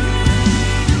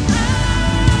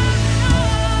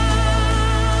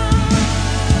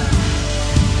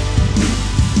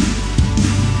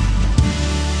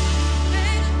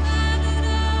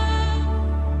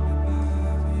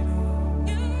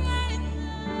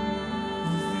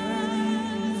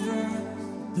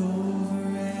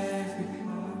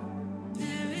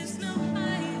There is no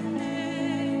higher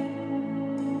name.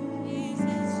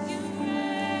 Jesus, you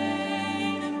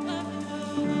reign above it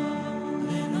all.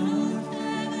 Let all of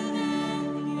heaven and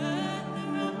the earth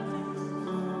erupt in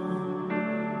song.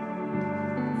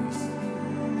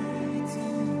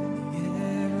 The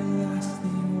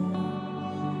everlasting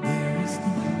one. There is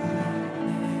no higher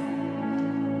name.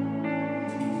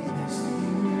 Jesus,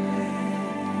 you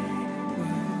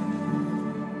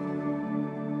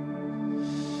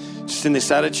Just in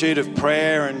this attitude of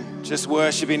prayer and just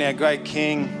worshiping our great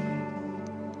King.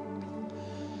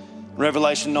 In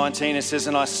Revelation 19 it says,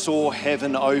 "And I saw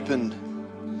heaven opened,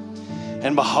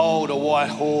 and behold a white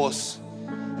horse,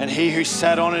 and he who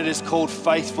sat on it is called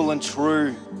Faithful and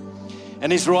True.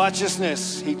 And his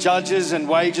righteousness, he judges and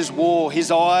wages war. His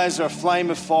eyes are a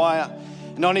flame of fire,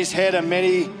 and on his head are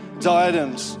many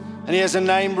diadems. And he has a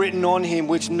name written on him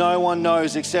which no one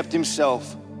knows except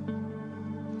himself.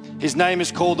 His name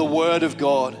is called the Word of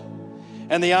God.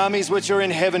 And the armies which are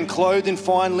in heaven, clothed in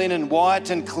fine linen, white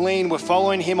and clean, were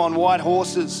following him on white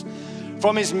horses.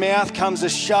 From his mouth comes a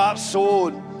sharp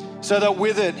sword, so that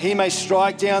with it he may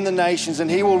strike down the nations, and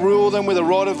he will rule them with a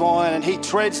rod of iron, and he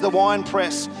treads the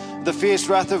winepress of the fierce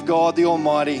wrath of God the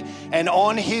Almighty. And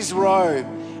on his robe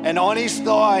and on his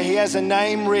thigh he has a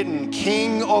name written,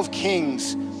 King of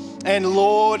Kings and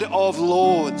Lord of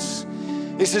Lords."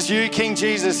 This is you, King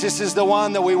Jesus. This is the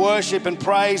one that we worship and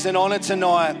praise and honor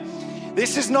tonight.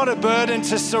 This is not a burden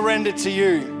to surrender to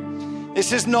you.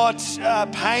 This is not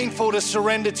painful to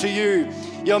surrender to you.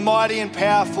 You're mighty and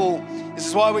powerful. This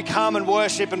is why we come and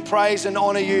worship and praise and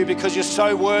honor you, because you're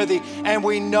so worthy. And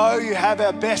we know you have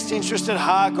our best interest at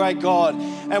heart, great God.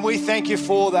 And we thank you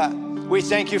for that. We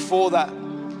thank you for that.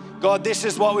 God, this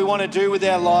is what we want to do with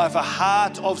our life, a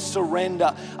heart of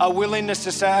surrender, a willingness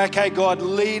to say, okay, God,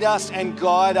 lead us and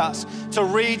guide us, to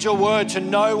read your word, to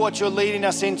know what you're leading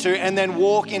us into, and then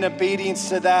walk in obedience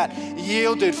to that,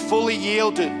 yielded, fully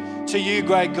yielded to you,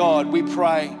 great God, we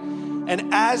pray.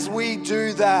 And as we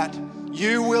do that,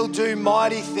 you will do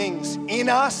mighty things in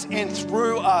us and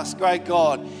through us, great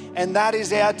God. And that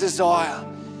is our desire.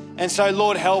 And so,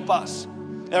 Lord, help us.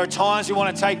 There are times we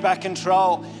want to take back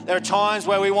control. There are times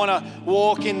where we want to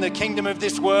walk in the kingdom of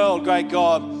this world, great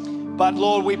God. But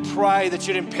Lord, we pray that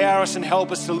you'd empower us and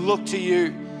help us to look to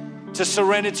you, to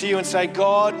surrender to you and say,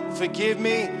 God, forgive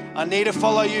me. I need to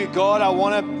follow you. God, I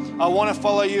want to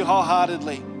follow you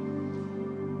wholeheartedly.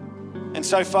 And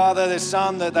so, Father, there's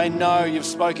some that they know you've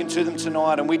spoken to them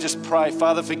tonight, and we just pray,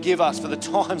 Father, forgive us for the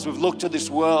times we've looked to this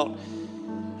world.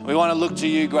 We want to look to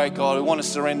you, great God. We want to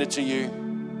surrender to you.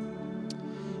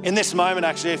 In this moment,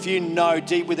 actually, if you know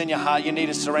deep within your heart you need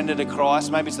to surrender to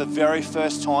Christ, maybe it's the very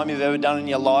first time you've ever done it in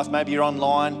your life, maybe you're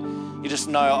online, you just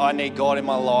know, I need God in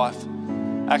my life.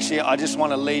 Actually, I just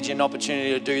want to lead you an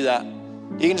opportunity to do that.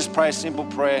 You can just pray a simple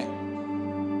prayer.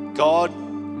 God,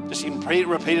 just you can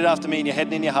repeat it after me in your head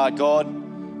and in your heart. God,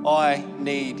 I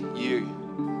need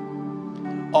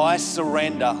you. I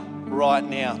surrender right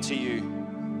now to you.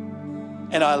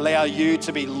 And I allow you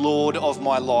to be Lord of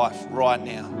my life right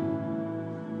now.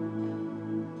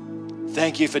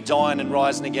 Thank you for dying and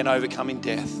rising again, overcoming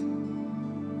death.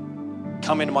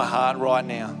 Come into my heart right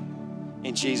now,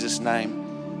 in Jesus'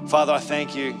 name. Father, I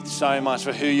thank you so much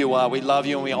for who you are. We love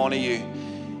you and we honor you.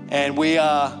 And we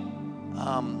are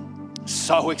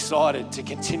so excited to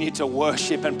continue to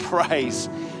worship and praise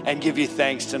and give you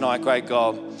thanks tonight, great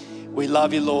God. We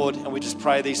love you, Lord, and we just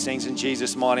pray these things in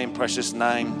Jesus' mighty and precious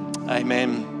name.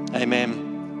 Amen. Amen.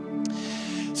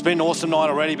 It's been an awesome night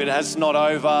already, but it's not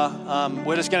over.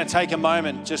 We're just going to take a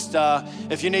moment. Just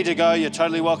if you need to go, you're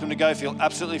totally welcome to go. Feel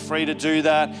absolutely free to do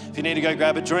that. If you need to go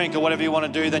grab a drink or whatever you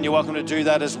want to do, then you're welcome to do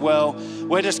that as well.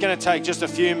 We're just going to take just a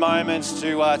few moments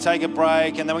to take a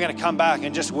break, and then we're going to come back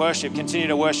and just worship, continue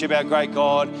to worship our great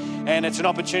God. And it's an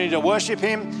opportunity to worship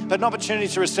him, but an opportunity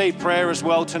to receive prayer as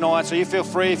well tonight. So you feel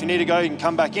free. If you need to go, you can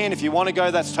come back in. If you want to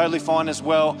go, that's totally fine as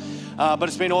well. But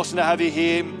it's been awesome to have you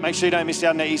here. Make sure you don't miss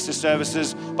out on the Easter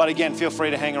services. But again, feel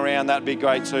free to hang around. That'd be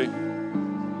great too.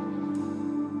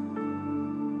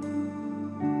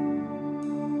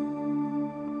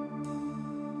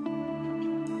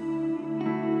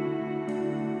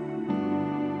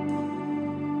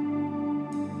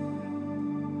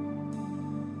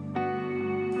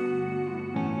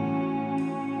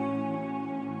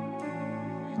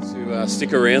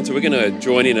 Stick around. So we're going to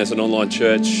join in as an online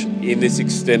church in this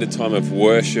extended time of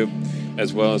worship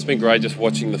as well. It's been great just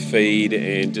watching the feed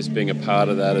and just being a part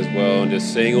of that as well, and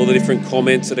just seeing all the different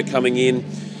comments that are coming in.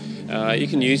 You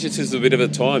can use this as a bit of a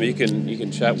time. You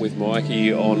can chat with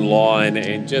Mikey online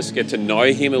and just get to know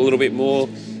him a little bit more,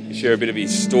 share a bit of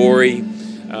his story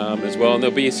as well. And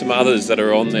there'll be some others that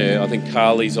are on there. I think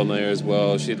Carly's on there as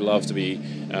well. She'd love to be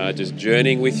just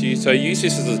journeying with you. So use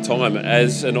this as a time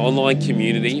as an online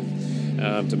community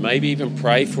to maybe even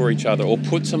pray for each other or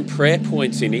put some prayer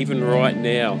points in even right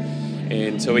now.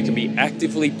 And so we can be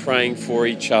actively praying for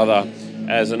each other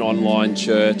as an online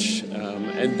church.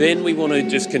 And then we want to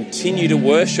just continue to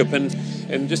worship. And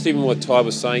just even what Ty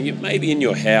was saying, it may be in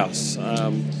your house.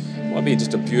 It might be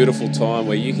just a beautiful time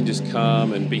where you can just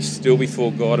come and be still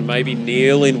before God and maybe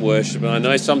kneel in worship. And I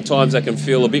know sometimes that can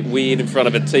feel a bit weird in front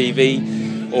of a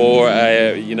TV or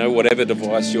whatever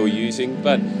device you're using.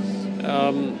 But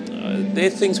they're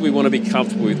things we want to be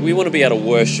comfortable with. We want to be able to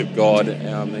worship God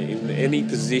in any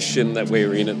position that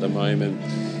we're in at the moment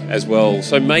as well.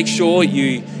 So make sure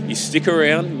you stick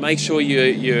around. Make sure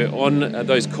you're on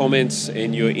those comments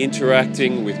and you're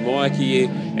interacting with Mikey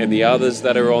and the others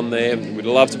that are on there. We'd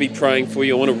love to be praying for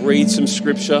you. I want to read some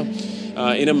scripture.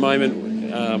 In a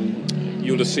moment,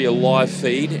 you'll just see a live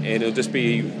feed, and it'll just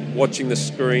be watching the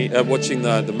screen, watching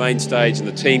the main stage and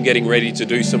the team getting ready to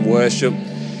do some worship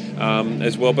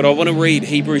as well. But I want to read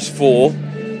Hebrews 4,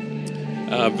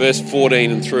 verse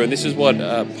 14 and through. And this is what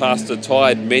Pastor Ty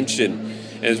had mentioned.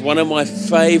 And it's one of my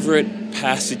favourite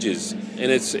passages.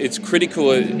 And it's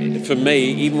critical for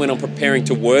me, even when I'm preparing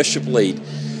to worship lead,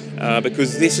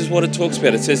 because this is what it talks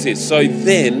about. It says this: so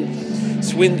then,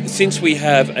 since we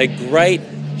have a great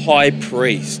high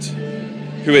priest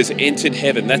who has entered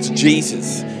heaven, that's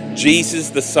Jesus,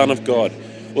 the Son of God,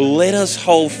 well, let us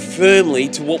hold firmly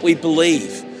to what we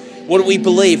believe. What do we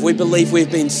believe? We believe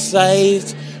we've been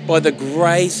saved by the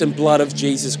grace and blood of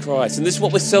Jesus Christ. And this is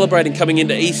what we're celebrating coming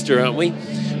into Easter, aren't we?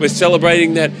 We're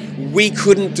celebrating that we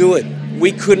couldn't do it.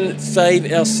 We couldn't save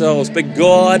ourselves. But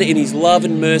God, in his love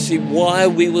and mercy,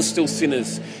 while we were still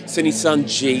sinners, sent his son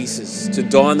Jesus to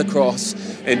die on the cross.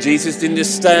 And Jesus didn't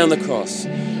just stay on the cross,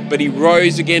 but he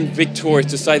rose again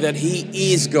victorious to say that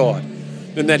he is God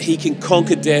and that he can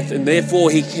conquer death, and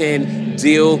therefore he can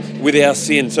deal with our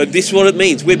sin. So this is what it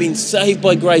means. We've been saved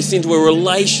by grace into a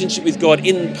relationship with God,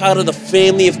 in part of the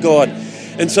family of God.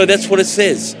 And so that's what it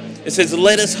says. It says,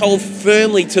 let us hold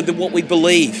firmly to what we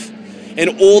believe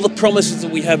and all the promises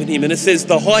that we have in him. And it says,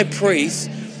 the high priest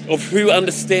of who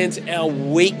understands our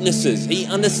weaknesses. He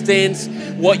understands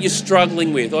what you're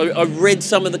struggling with. I read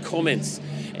some of the comments,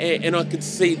 and I could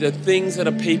see the things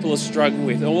that people are struggling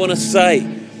with. I want to say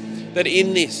that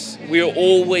in this, we are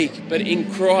all weak, but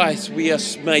in Christ, we are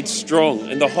made strong.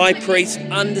 And the high priest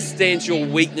understands your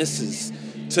weaknesses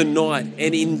tonight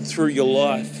and in through your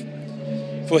life.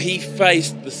 For he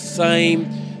faced the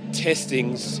same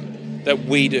testings that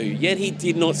we do, yet he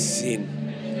did not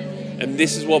sin. And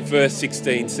this is what verse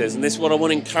 16 says, and this is what I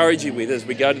want to encourage you with as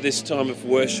we go to this time of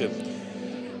worship.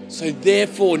 So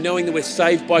therefore, knowing that we're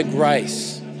saved by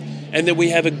grace and that we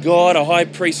have a God, a high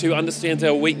priest who understands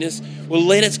our weakness, well,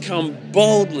 let us come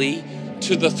boldly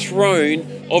to the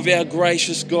throne of our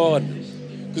gracious God,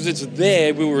 because it's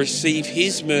there we will receive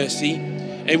his mercy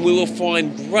and we will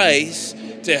find grace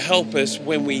to help us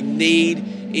when we need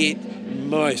it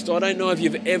most. I don't know if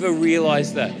you've ever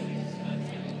realized that,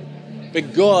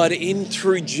 but God, in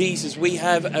through Jesus, we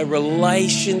have a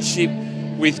relationship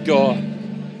with God.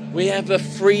 We have the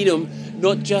freedom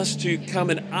not just to come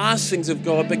and ask things of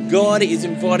God, but God is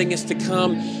inviting us to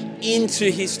come into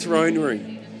his throne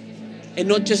room. And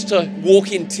not just to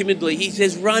walk in timidly. He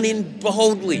says, run in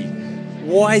boldly.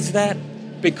 Why is that?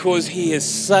 Because he has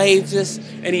saved us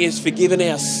and he has forgiven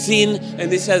our sin.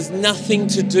 And this has nothing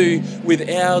to do with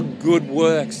our good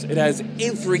works. It has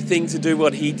everything to do with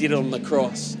what he did on the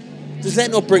cross. Does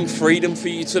that not bring freedom for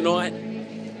you tonight?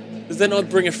 Does that not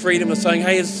bring a freedom of saying,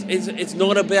 hey, it's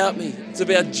not about me, it's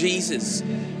about Jesus?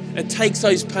 It takes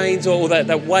those pains or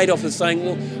that weight off of saying,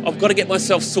 well, I've got to get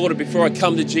myself sorted before I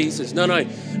come to Jesus. No,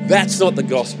 that's not the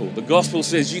gospel. The gospel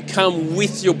says you come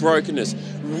with your brokenness,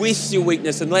 with your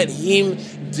weakness, and let him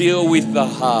deal with the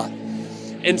heart.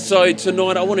 And so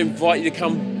tonight I want to invite you to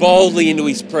come boldly into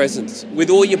his presence with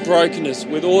all your brokenness,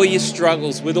 with all your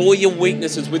struggles, with all your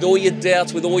weaknesses, with all your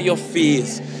doubts, with all your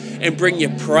fears, and bring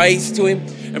your praise to him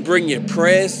and bring your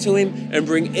prayers to him and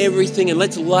bring everything, and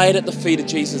let's lay it at the feet of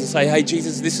Jesus and say, hey,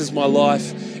 Jesus, this is my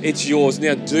life. It's yours.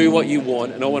 Now do what you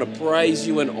want, and I want to praise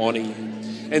you and honor you.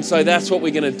 And so that's what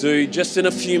we're going to do just in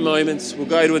a few moments. We'll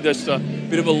go to just a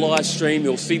bit of a live stream.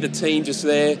 You'll see the team just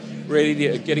there, ready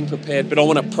to getting prepared. But I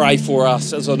want to pray for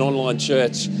us as an online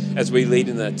church as we lead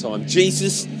in that time.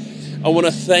 Jesus, I want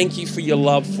to thank you for your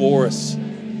love for us.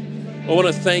 I want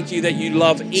to thank you that you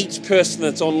love each person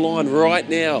that's online right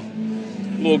now.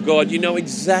 Lord God, you know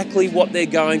exactly what they're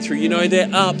going through. You know their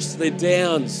ups, their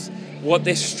downs, what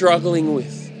they're struggling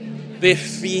with, their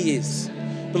fears.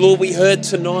 But Lord, we heard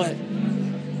tonight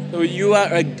that you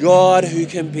are a God who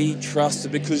can be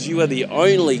trusted because you are the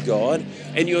only God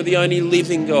and you're the only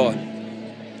living God.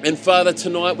 And Father,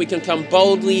 tonight we can come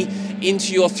boldly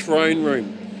into your throne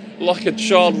room like a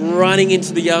child running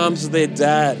into the arms of their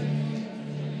dad.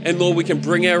 And Lord, we can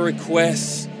bring our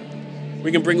requests.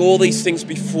 We can bring all these things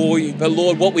before you. But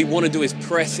Lord, what we want to do is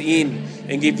press in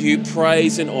and give you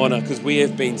praise and honor because we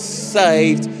have been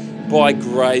saved by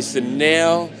grace. And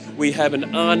now we have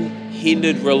an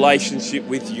unhindered relationship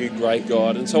with you, great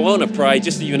God. And so I want to pray,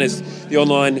 just even as the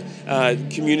online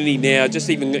community now,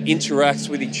 just even interacts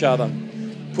with each other,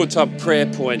 puts up prayer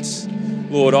points.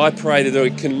 Lord, I pray that the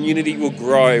community will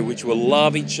grow, which will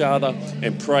love each other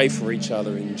and pray for each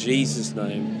other. In Jesus'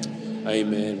 name,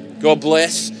 amen. God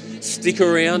bless. Stick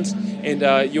around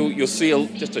and you'll see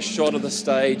just a shot of the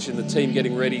stage and the team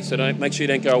getting ready. So make sure you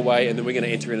don't go away, and then we're going to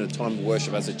enter into a time of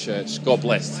worship as a church. God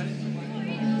bless.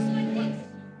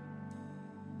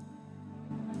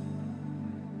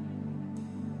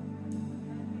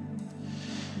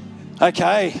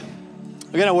 Okay,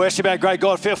 we're going to worship our great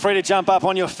God. Feel free to jump up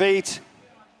on your feet.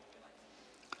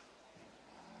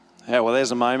 Yeah, well, there's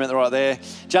a moment right there.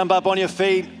 Jump up on your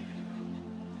feet.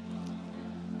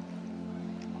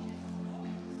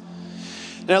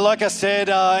 Now, like I said,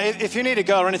 if you need to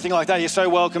go or anything like that, you're so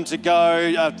welcome to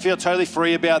go. Feel totally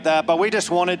free about that. But we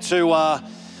just wanted to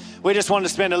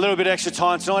spend a little bit extra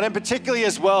time tonight, and particularly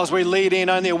as well as we lead in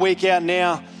only a week out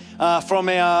now from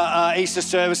our Easter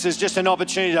services, just an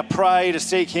opportunity to pray, to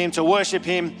seek Him, to worship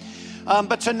Him.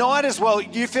 But tonight as well,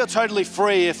 you feel totally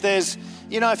free. If there's,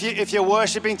 if you're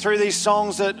worshiping through these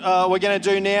songs that we're going to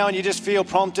do now, and you just feel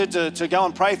prompted to go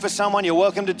and pray for someone, you're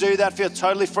welcome to do that. Feel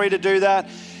totally free to do that.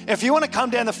 If you want to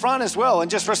come down the front as well and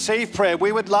just receive prayer,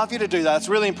 we would love you to do that. It's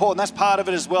really important. That's part of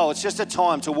it as well. It's just a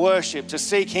time to worship, to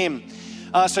seek Him.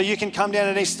 So you can come down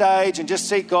at any stage and just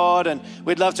seek God, and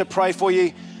we'd love to pray for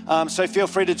you. So feel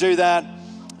free to do that.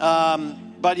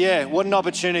 But yeah, what an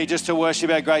opportunity just to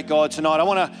worship our great God tonight. I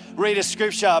want to read a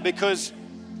scripture because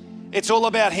it's all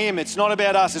about Him. It's not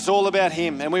about us. It's all about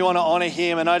Him, and we want to honor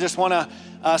Him. And I just want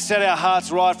to set our hearts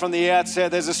right from the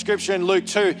outset. There's a scripture in Luke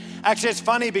 2. Actually, it's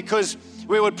funny because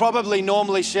we would probably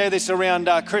normally share this around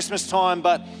Christmas time,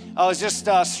 but I was just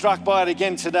struck by it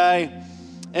again today.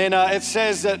 And it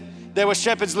says that there were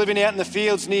shepherds living out in the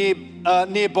fields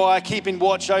nearby, keeping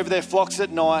watch over their flocks at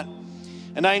night.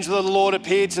 An angel of the Lord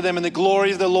appeared to them, and the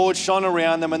glory of the Lord shone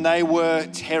around them, and they were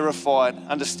terrified,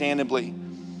 understandably.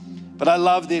 But I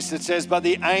love this. It says, but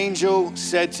the angel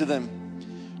said to them,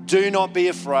 do not be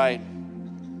afraid.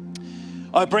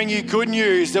 I bring you good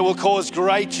news that will cause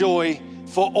great joy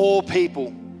for all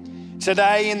people.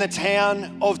 Today in the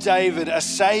town of David, a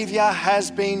Savior has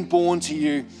been born to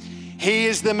you. He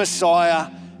is the Messiah,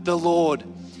 the Lord.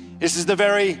 This is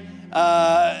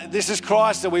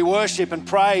Christ that we worship and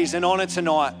praise and honor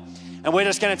tonight. And we're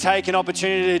just going to take an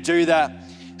opportunity to do that.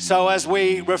 So as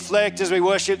we reflect, as we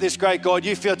worship this great God,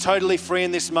 you feel totally free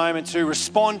in this moment to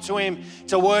respond to Him,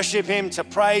 to worship Him, to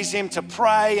praise Him, to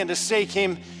pray and to seek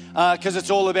Him, because it's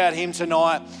all about Him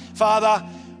tonight. Father,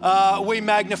 we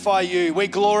magnify you, we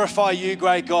glorify you,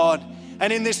 great God.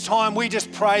 And in this time, we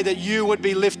just pray that you would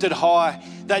be lifted high,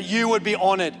 that you would be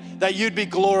honored, that you'd be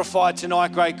glorified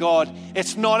tonight, great God.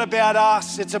 It's not about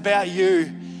us, it's about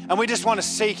you. And we just want to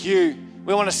seek you.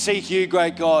 We want to seek you,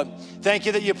 great God. Thank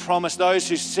you that you promise those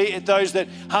that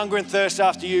hunger and thirst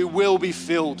after you will be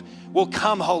filled. Will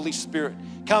come, Holy Spirit.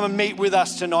 Come and meet with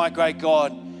us tonight, great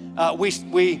God.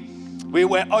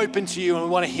 We're open to you and we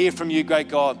want to hear from you, great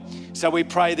God. So we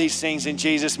pray these things in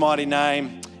Jesus' mighty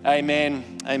name.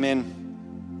 Amen. Amen.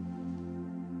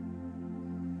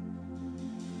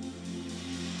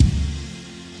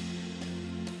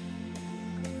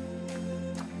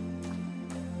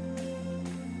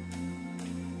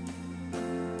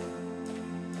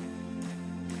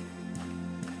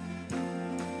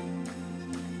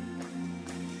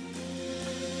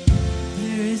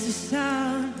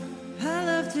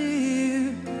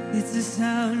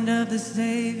 The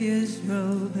Savior's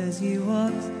robe as He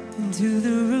walks into the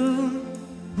room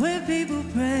where people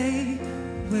pray,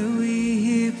 where we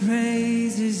hear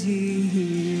praises He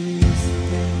hears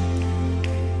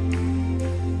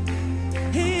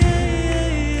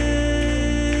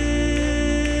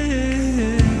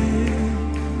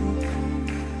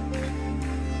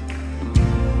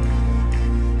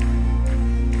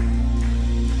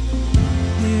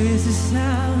There is a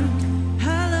sound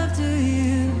I love to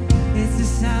hear. It's the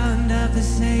sound of the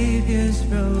Savior's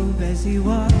robe as He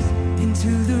walks into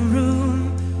the room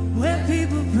where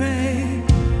people pray,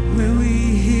 where we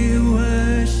hear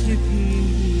worship He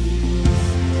hears.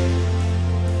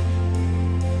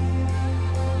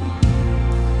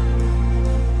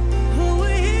 Oh,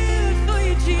 we're here for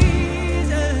you,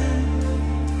 Jesus.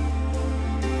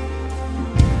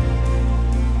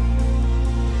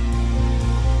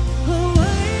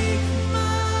 Awake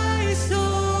my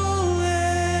soul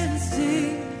and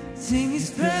sing His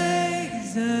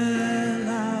praise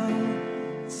aloud.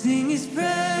 Sing His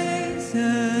praise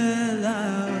aloud.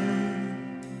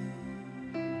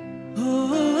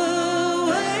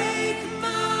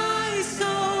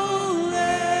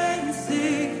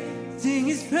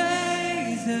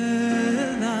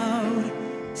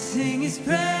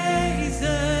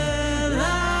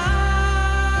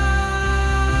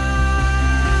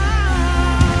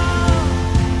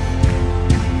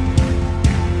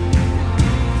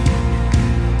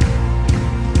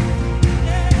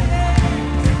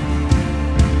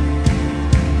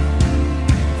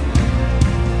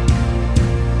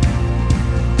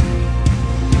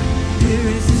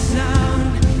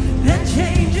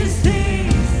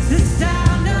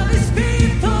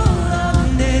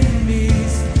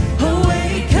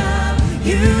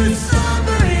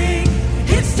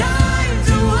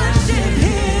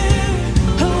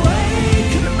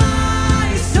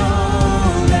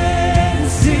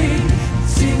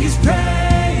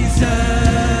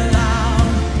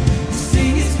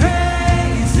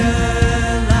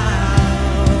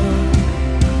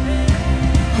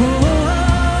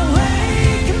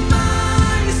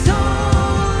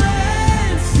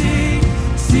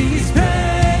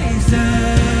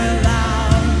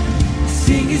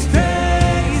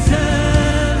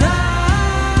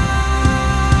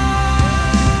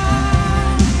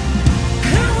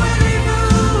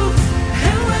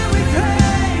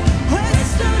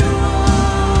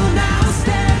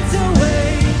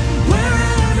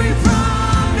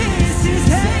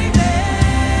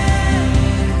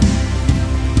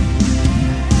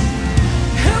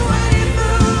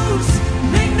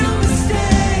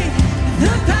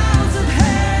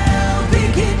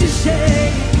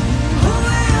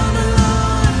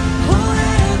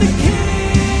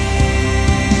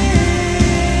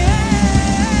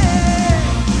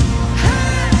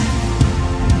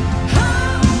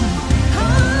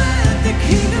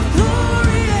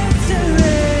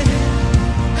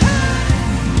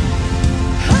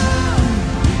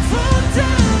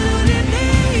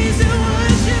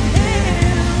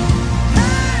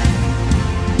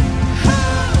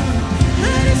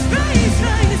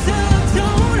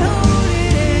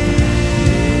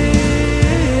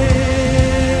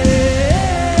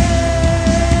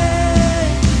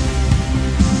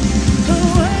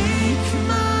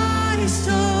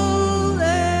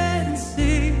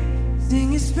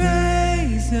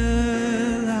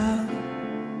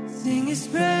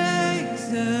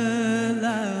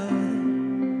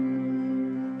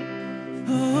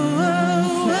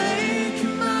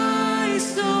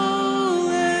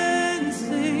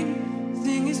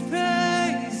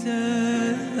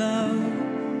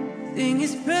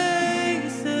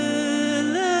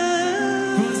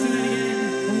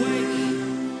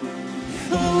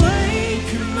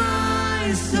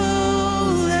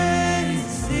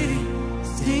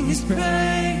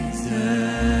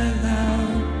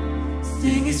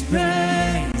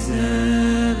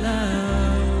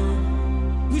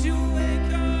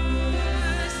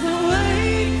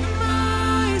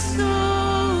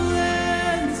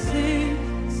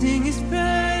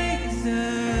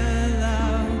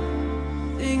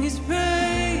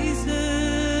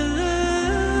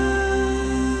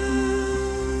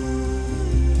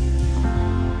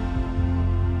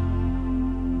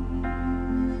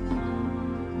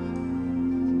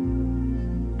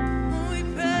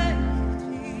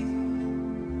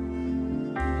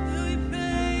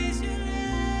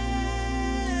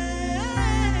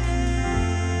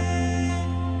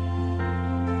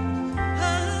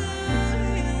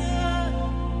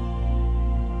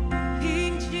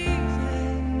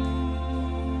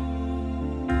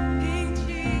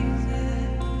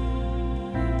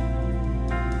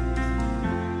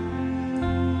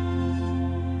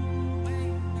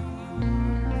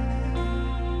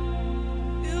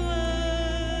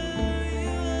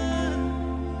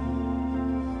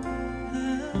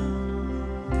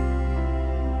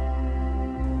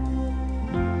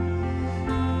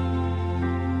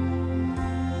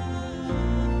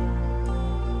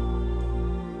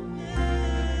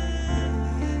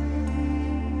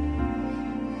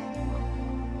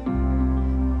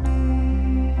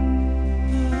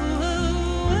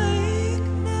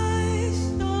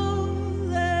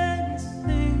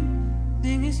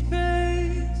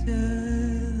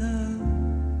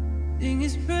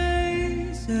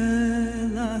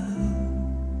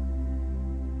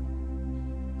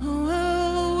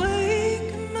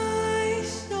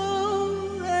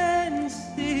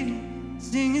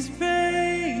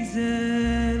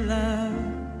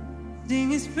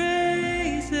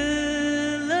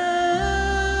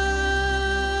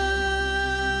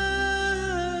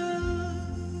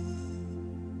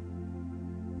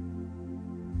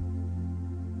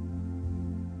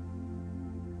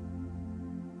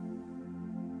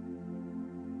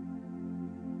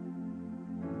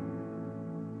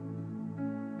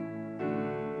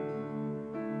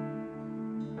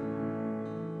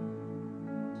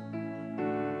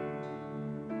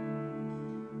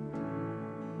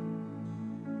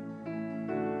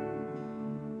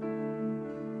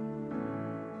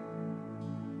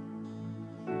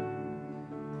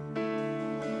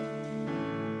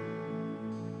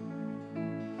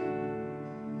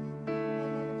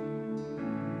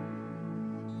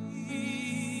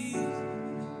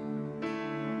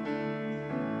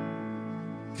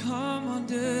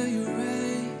 under your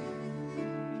reign.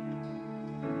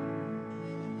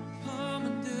 Come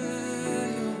under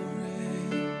your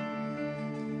reign.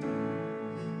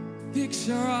 Fix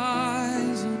our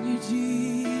eyes on you,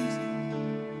 Jesus.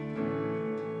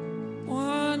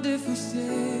 Wonderful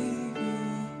Savior.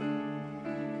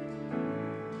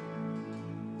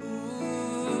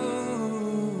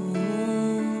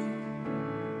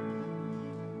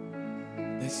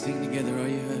 Sing together, are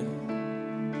you hurting?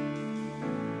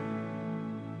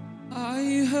 Are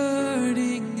you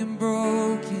hurting and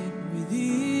broken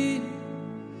within?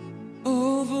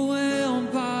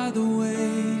 Overwhelmed by the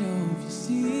weight of your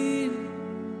sin?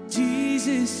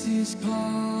 Jesus is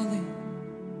calling.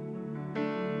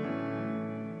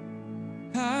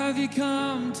 Have you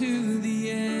come to the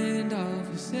end of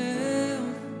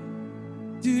yourself?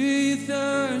 Do you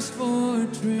thirst for a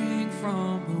drink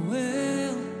from the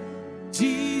well?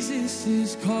 Jesus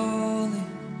is calling.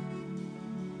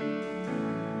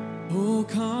 Oh,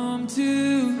 come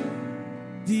to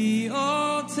the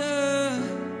altar.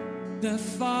 The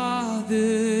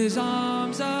Father's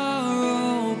arms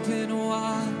are open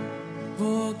wide.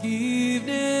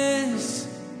 Forgiveness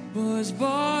was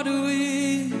bought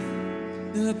with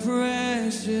the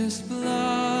precious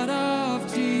blood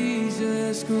of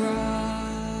Jesus Christ.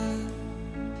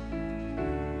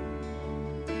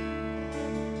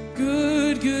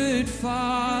 Good, good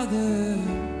Father,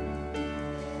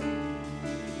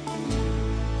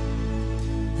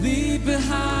 leave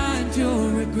behind your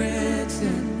regrets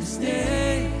and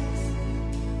mistakes.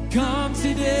 Come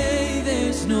today,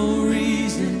 there's no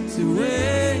reason to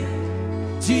wait.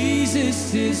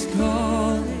 Jesus is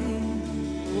calling.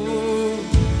 Oh,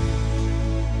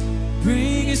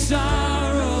 bring your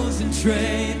sorrows and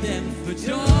trade them for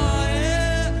joy.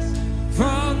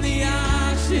 From the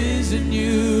ashes, a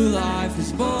new life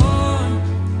is born.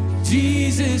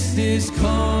 Jesus is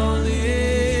calling.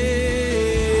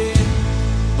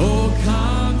 Oh,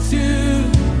 come to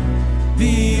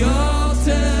the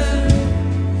altar.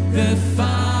 The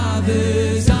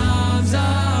Father's arms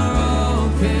are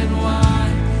open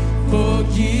wide.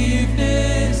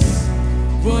 Forgiveness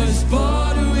was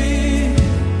bought with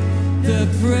the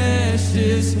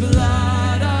precious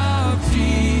blood of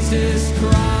Jesus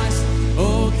Christ.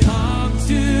 Oh, come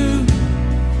to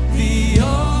the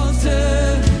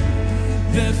altar.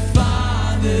 The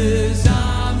Father's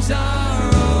arms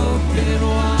are open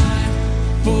wide.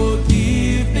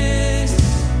 Forgiveness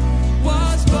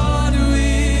was bought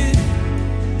with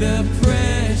the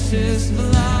precious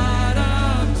blood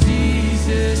of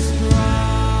Jesus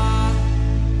Christ.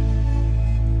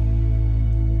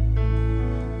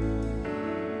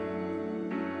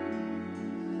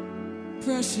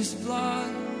 Precious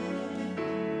blood.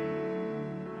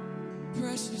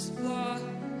 Precious blood.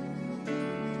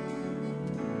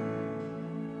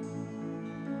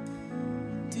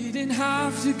 Didn't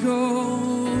have to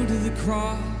go to the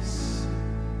cross,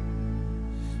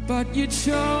 but you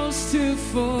chose to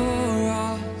for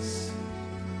us.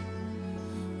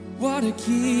 What a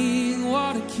king,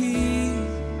 what a king.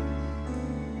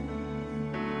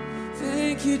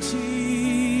 Thank you,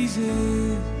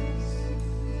 Jesus.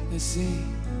 Let's sing.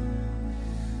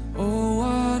 Oh,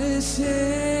 what a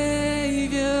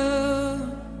Savior.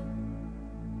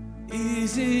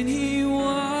 Isn't he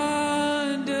wonderful?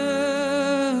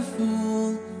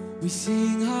 We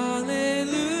sing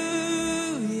hallelujah.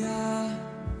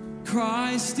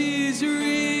 Christ is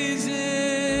risen.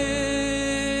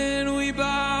 We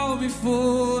bow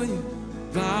before you,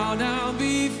 bow down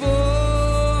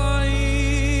before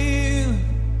you,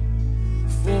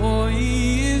 for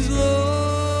he is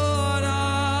Lord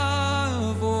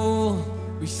of all.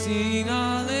 We sing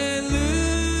hallelujah.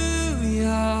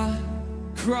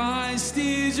 Christ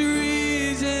is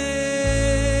risen.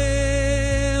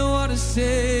 What a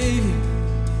Savior.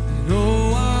 And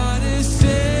oh, what a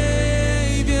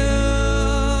Savior.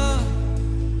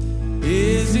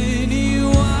 Isn't he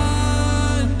wonderful?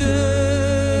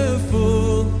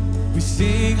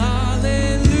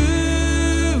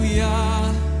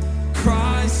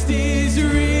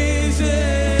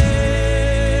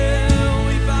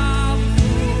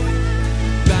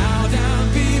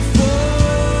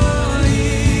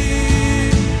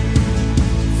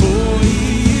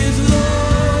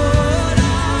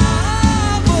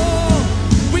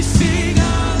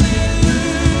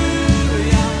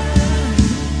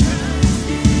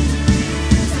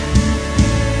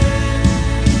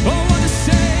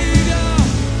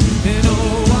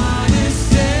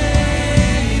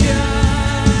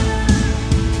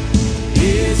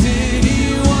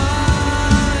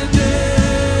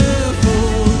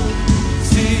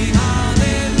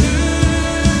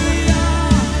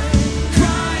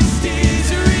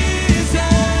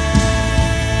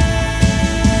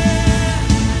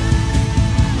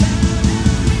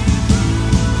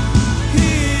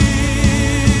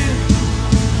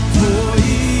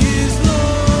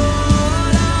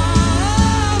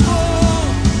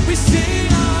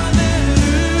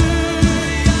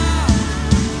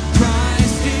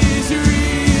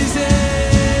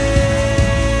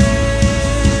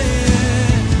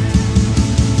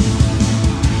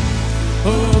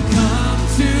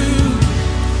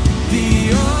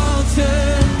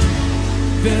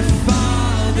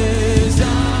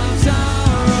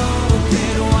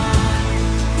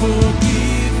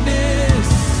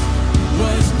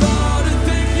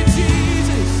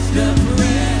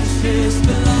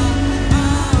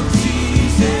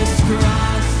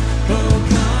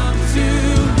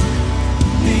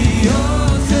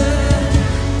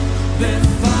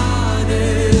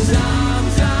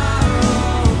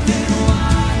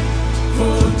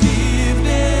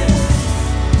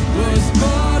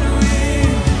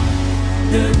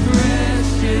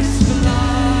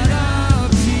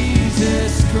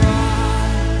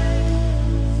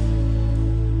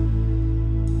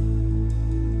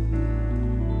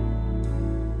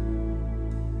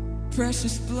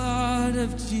 precious blood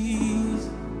of Jesus.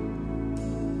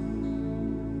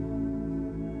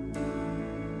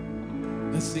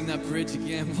 Let's sing that bridge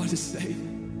again. What a Savior.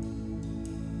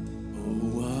 Oh,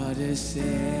 what a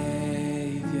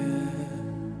Savior.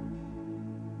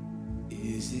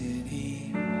 Isn't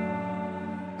He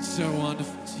so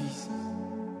wonderful, Jesus?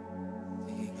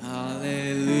 Sing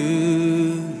hallelujah.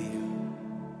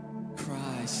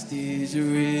 Christ is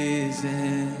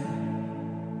risen.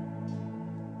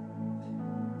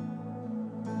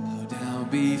 Bow down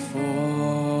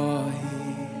before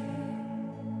Him,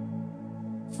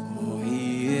 for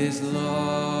He is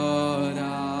Lord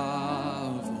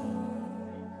of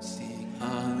all. Sing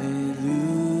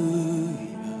hallelujah.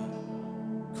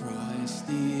 Christ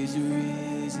is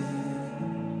risen.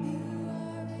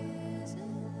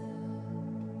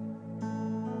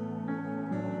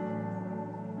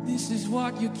 This is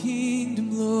what your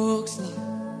kingdom looks like.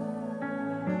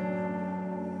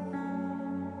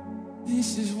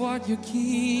 This is what your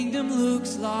kingdom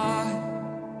looks like.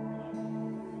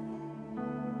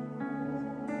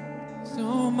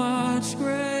 So much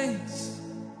grace,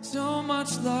 so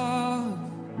much love,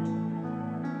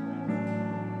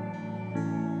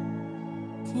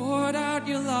 poured out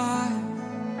your life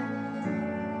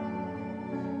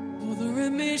for the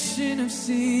remission of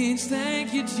sins.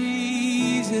 Thank you,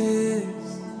 Jesus.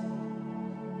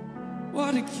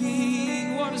 What a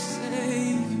King, what a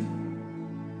Savior.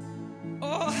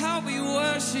 Oh, how we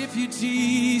worship you,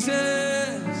 Jesus.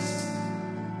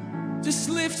 Just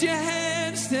lift your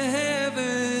hands to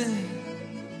heaven.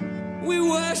 We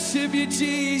worship you,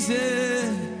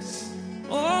 Jesus.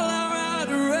 All our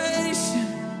adoration,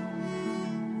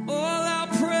 all our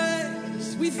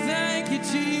praise. We thank you,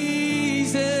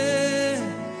 Jesus.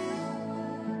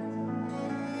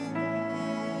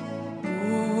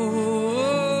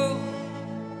 Oh,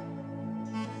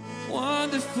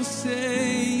 wonderful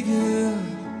Savior.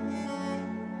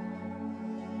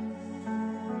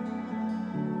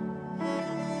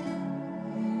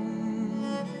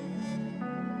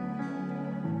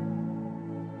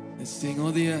 Let's sing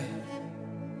all the earth.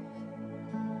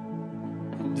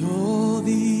 And all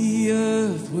the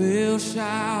earth will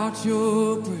shout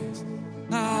your praise.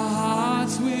 Our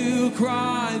hearts will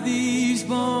cry, these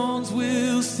bones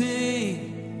will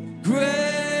sing. Great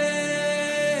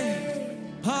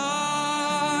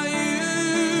are you,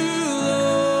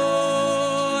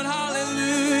 Lord.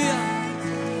 Hallelujah.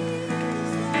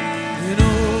 And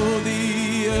all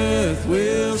the earth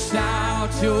will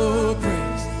shout your praise.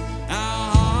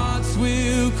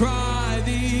 Will cry,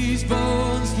 these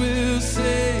bones will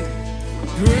sing.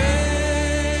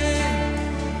 Great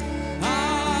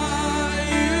are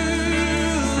you,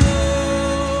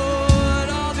 Lord.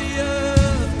 All the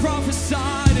earth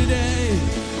prophesy today.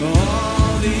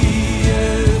 All the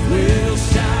earth will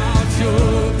shout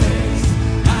your praise.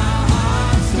 Our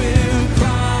hearts will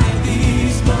cry,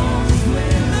 these bones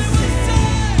will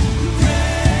sing.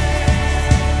 Great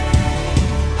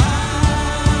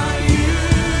are you.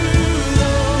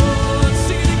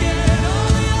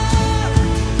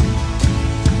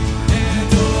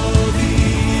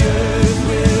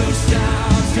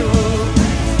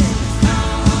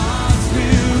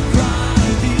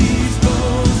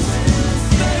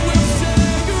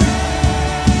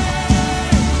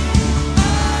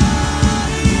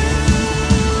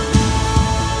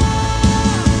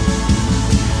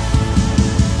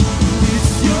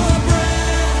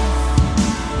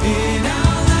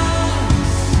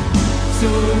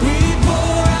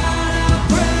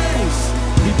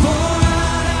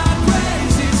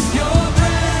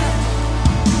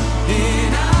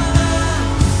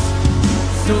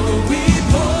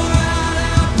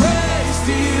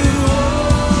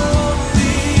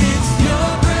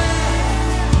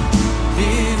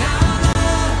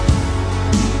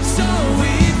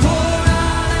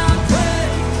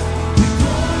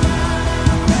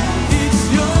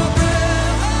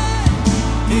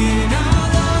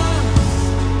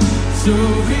 So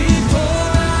we pour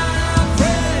out our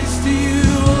praise to you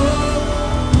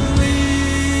only.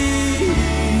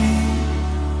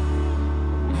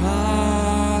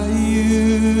 Are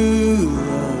you,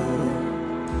 Lord?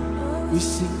 We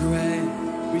sing great,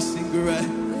 we sing great,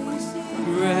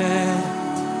 great.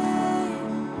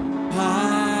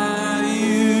 Are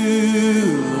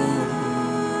you, Lord?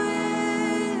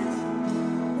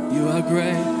 You are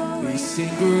great, we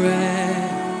sing great.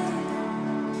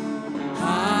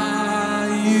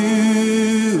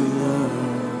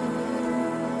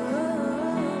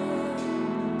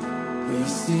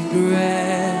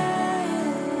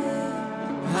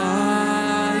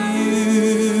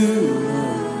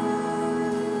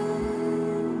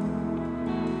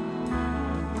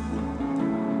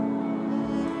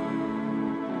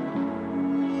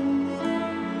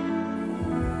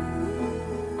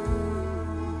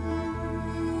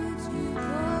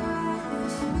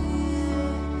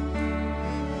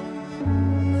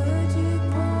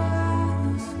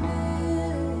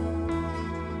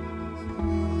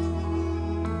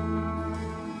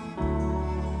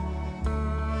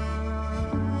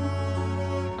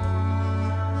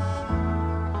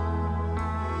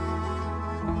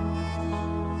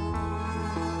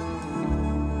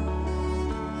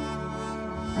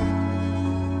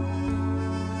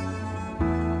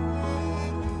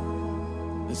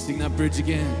 that bridge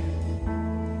again.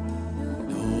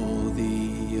 And all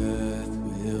the earth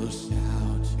will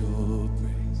shout your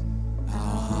praise.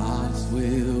 Our hearts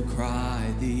will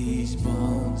cry, these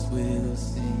bones will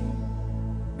sing.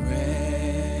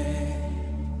 Great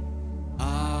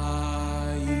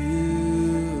are you,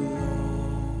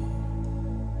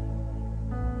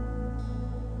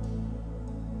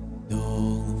 Lord.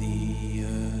 All the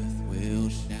earth will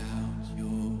shout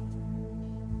your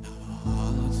praise. Our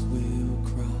hearts will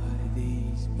cry,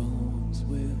 these bones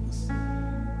will sing.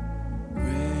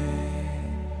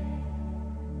 Great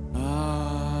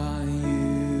are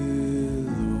you,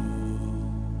 Lord.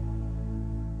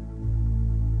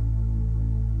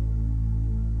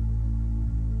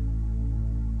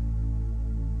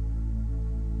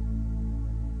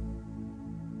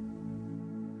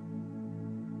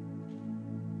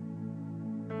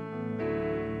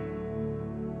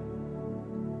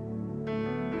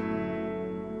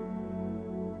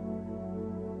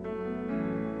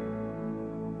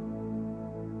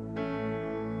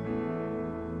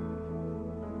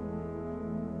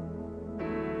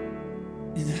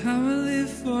 And how I live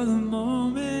for the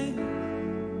moment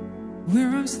where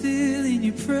I'm still in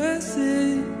your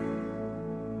presence,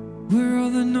 where all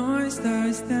the noise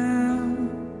dies down.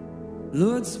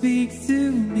 Lord, speak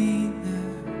to me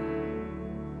now.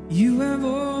 You have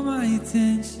all my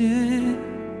attention.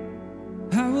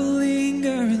 I will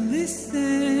linger and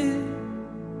listen.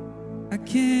 I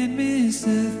can't miss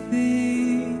a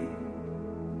thing.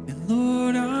 And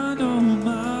Lord, I know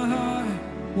my heart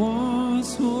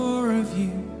wants more of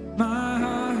you. My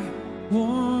heart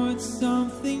wants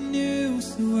something new,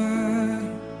 so I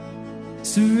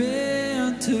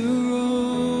surrender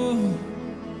all.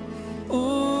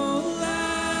 All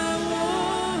I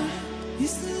want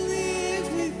is to live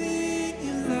within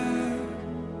your love,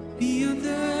 be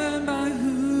undone by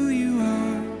who you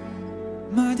are.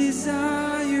 My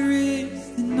desire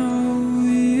is to know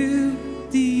you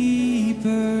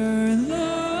deeper,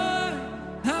 Lord.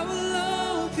 I will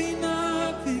open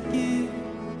up again,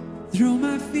 throw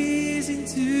my fears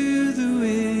into the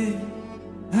wind.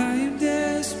 I am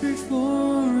desperate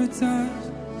for a touch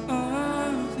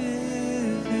of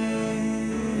heaven.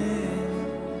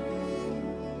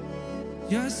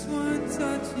 Just one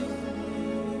touch of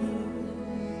you,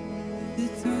 the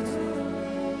touch of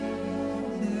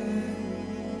heaven.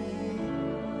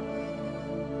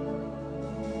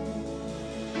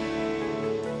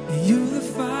 You're the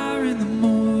fire in the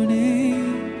morning,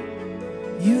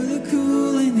 you're the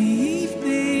cool in the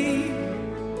evening,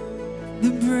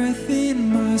 the breath in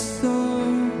my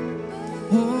soul,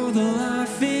 oh, the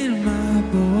life in my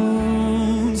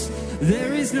bones.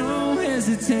 There is no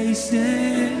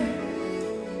hesitation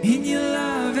in your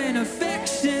love and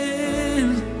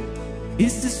affection.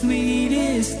 It's the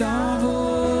sweetest of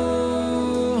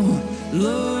all.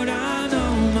 Lord, I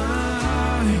know my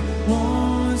heart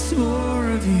wants more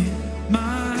of you.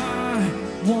 My heart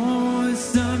wants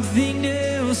something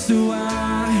new, so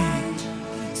I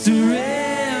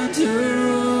surrender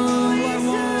all I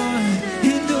want.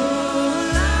 And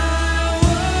all I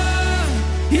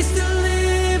want is to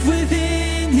live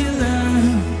within your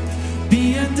love, be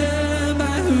undone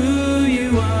by who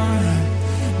you are.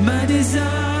 My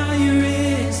desire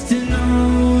is to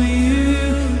know you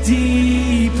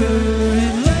deeper.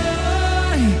 And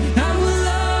Lord, I will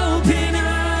open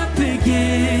up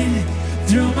again,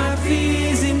 throw my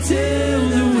fears into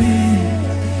the wind.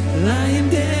 I am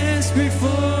desperate for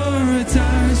a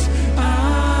touch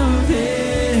of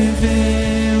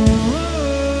heaven. Oh,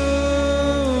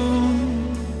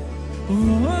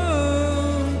 oh,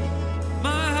 oh,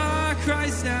 my heart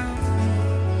cries out.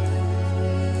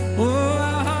 Oh,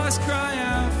 our hearts cry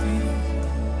out for you.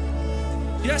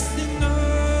 Just to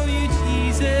know you,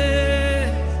 Jesus.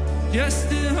 Just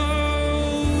to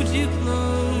hold you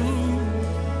close.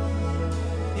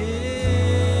 Yeah.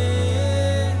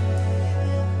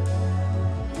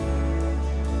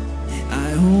 I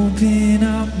open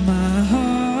up my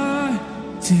heart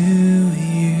to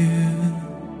you.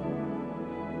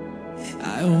 I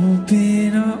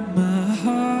open up my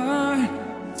heart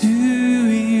to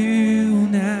you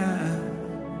now.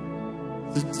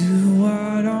 So do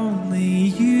what only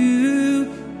you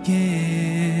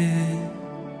can.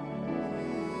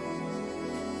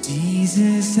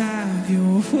 Jesus, have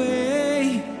your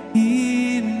way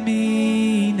in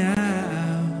me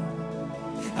now.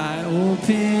 I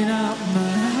open up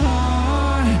my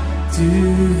heart to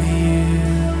you.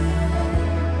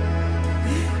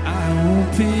 I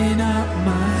open up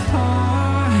my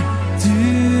heart to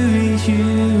you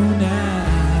now.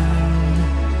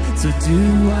 So do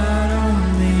what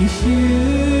only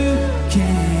you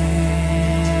can.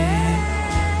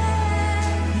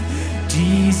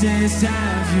 Jesus,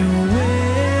 have your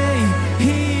way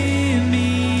in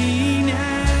me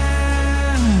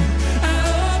now. I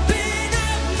open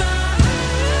up my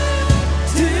heart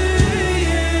to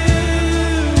you.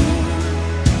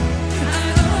 I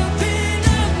open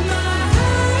up my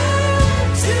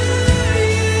heart to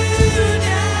you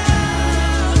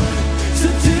now. So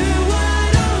do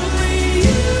what only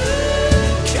you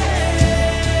can.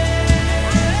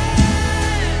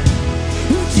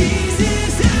 Oh,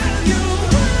 Jesus, have your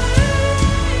way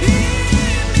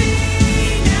in me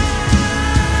now.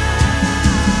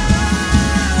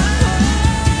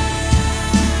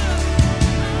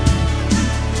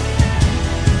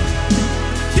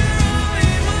 You're all we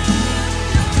want,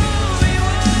 you're all we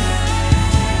want.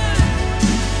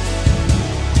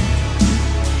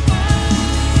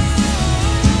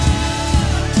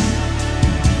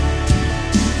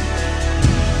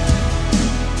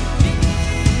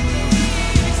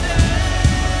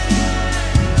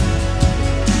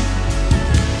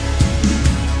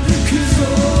 'Cause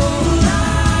all I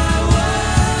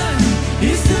want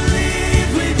is to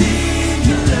live within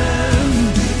your love,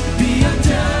 be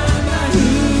undone by who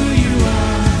you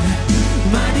are.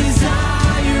 My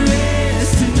desire is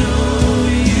to know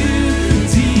you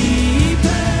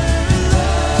deeper,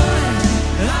 Lord.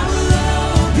 I will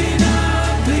open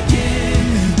up again,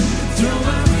 throw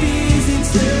my fears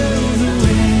into the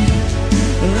wind.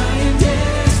 I am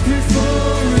desperate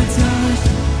for a touch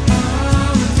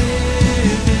of living.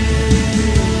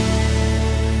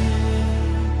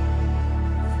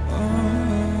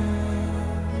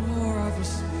 More of your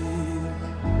spirit,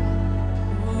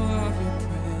 more of your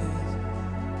praise.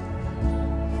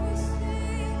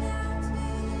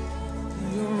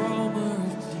 The aroma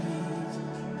of Jesus,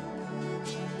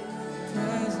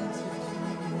 presence of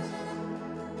Jesus,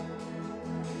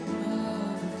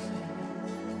 love of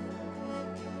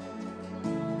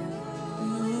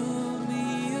fill me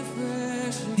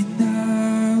afresh, and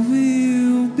I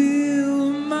will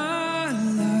build my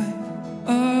life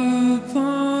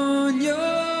upon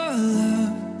your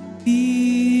love.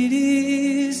 It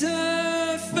is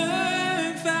a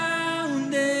firm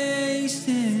foundation,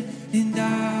 and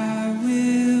I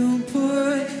will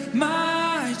put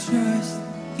my trust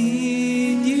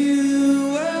in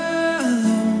you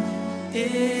alone,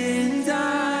 and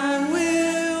I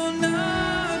will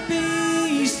not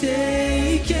be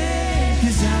shaken,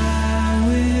 'cause I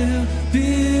will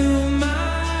build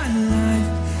my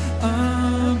life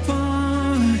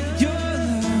upon your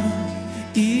love.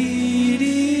 It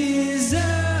is a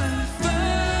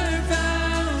firm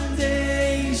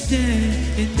foundation,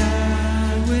 and I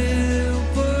will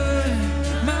put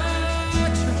my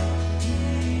trust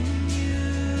in you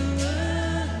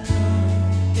alone,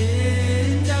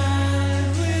 and I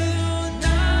will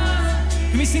not.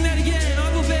 Let me sing that again. I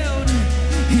will build,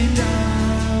 and I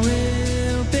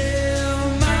will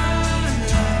build my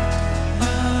life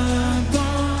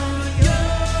upon your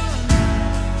love.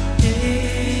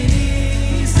 It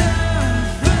is a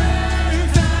firm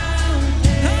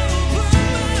foundation. I will put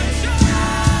my trust.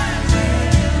 I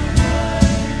will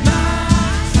put my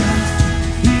trust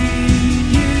in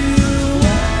you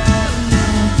alone,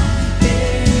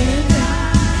 and I.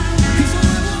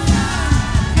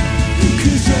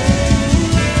 'Cause all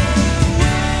I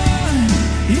want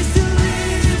is to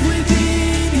live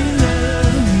within your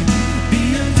love, be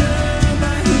undone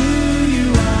by who you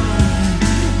are.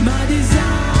 My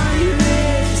desire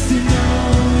is to know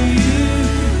you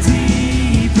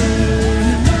deeper,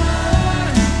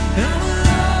 Lord. I will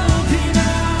open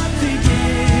up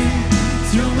again,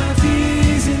 throw my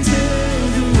fears into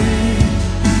the wind.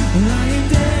 I am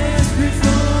desperate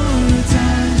for a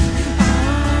touch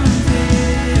of living.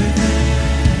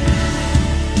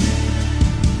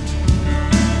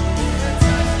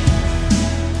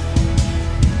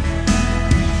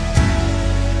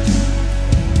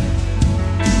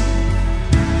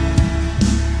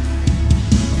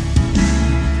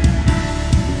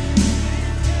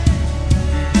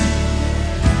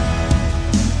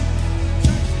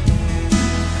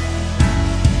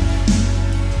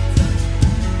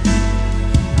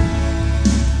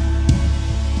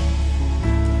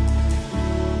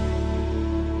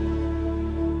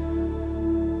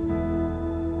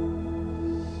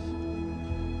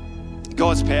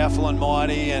 God's powerful and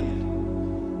mighty, and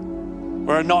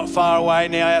we're not far away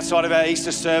now outside of our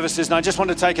Easter services. And I just want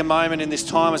to take a moment in this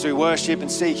time as we worship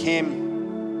and seek Him,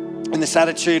 in this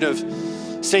attitude of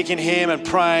seeking Him and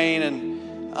praying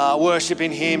and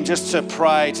worshiping Him, just to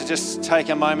pray, to just take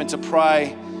a moment to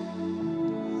pray.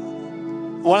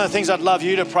 One of the things I'd love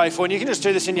you to pray for, and you can just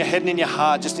do this in your head and in your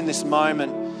heart, just in this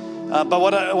moment. But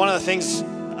one of the things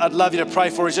I'd love you to pray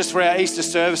for is just for our Easter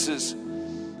services.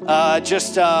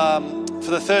 for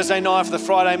the Thursday night, for the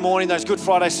Friday morning, those Good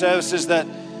Friday services, that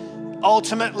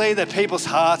ultimately that people's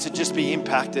hearts would just be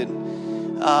impacted.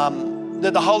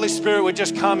 That the Holy Spirit would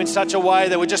just come in such a way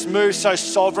that would just move so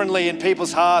sovereignly in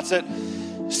people's hearts, that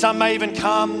some may even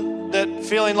come that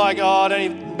feeling like,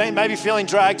 maybe feeling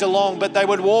dragged along, but they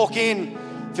would walk in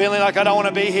feeling like, I don't want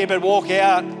to be here, but walk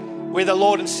out with the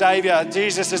Lord and Savior,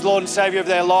 Jesus as Lord and Savior of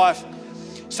their life.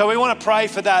 So we want to pray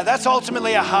for that. That's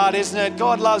ultimately our heart, isn't it?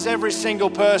 God loves every single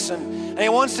person and He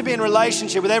wants to be in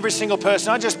relationship with every single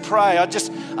person. I just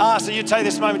ask that you take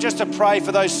this moment just to pray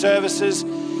for those services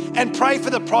and pray for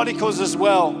the prodigals as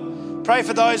well. Pray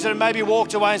for those that have maybe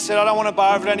walked away and said, I don't want to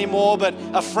bar of it anymore, but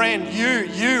a friend,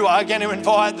 you are going to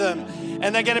invite them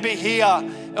and they're going to be here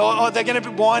or they're going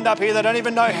to wind up here. They don't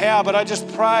even know how, but I just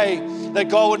pray that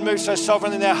God would move so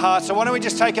sovereignly in their hearts. So why don't we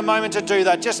just take a moment to do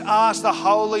that? Just ask the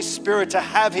Holy Spirit to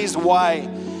have His way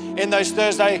in those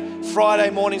Thursday, Friday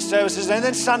morning services, and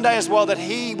then Sunday as well, that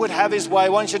He would have His way.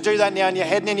 Why don't you do that now in your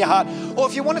head and in your heart? Or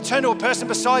if you want to turn to a person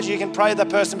beside you, you can pray to that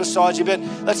person beside you, but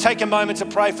let's take a moment to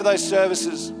pray for those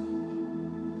services.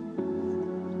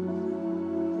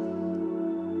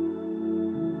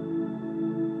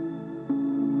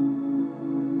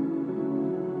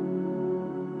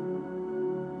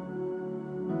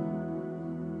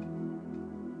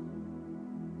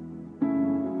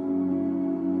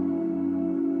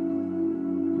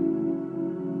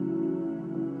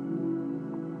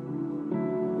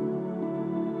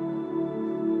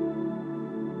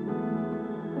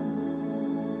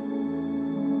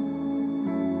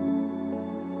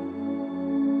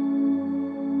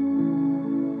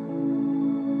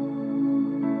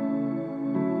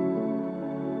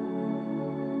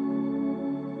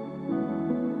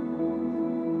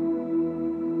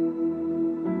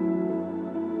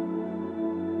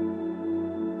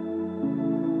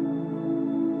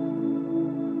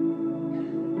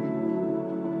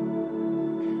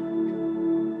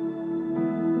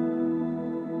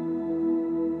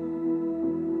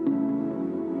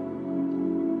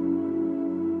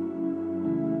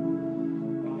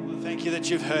 That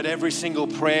you've heard every single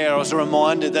prayer. I was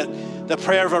reminded that the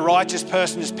prayer of a righteous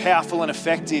person is powerful and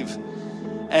effective.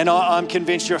 And I'm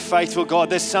convinced you're a faithful God.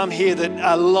 There's some here that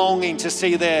are longing to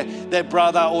see their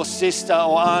brother or sister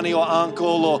or auntie or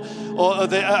uncle or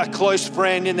a close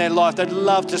friend in their life. They'd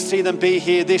love to see them be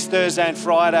here this Thursday and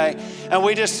Friday. And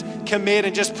we just commit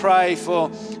and just pray for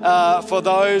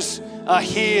those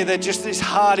here that just this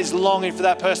heart is longing for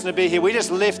that person to be here. We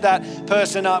just lift that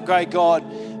person up, great God.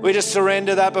 We just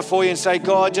surrender that before you and say,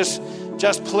 God, just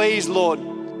please, Lord,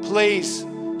 please,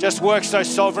 just work so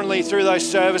sovereignly through those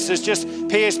services. Just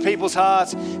pierce people's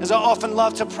hearts. As I often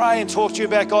love to pray and talk to you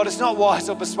about, God, it's not wise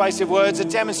or persuasive words, a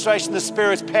demonstration of the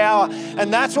Spirit's power.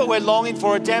 And that's what we're longing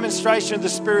for, a demonstration of the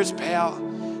Spirit's power.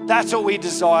 That's what we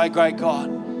desire, great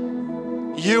God.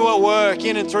 You are work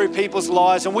in and through people's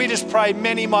lives. And we just pray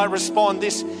many might respond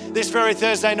this very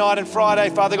Thursday night and Friday,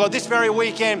 Father God, this very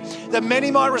weekend, that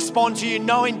many might respond to you,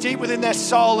 knowing deep within their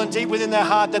soul and deep within their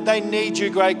heart that they need you,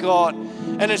 great God.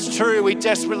 And it's true, we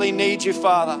desperately need you,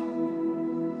 Father.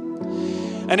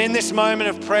 And in this moment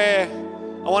of prayer,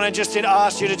 I want to just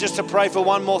ask you to pray for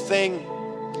one more thing.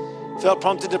 Felt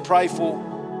prompted to pray for.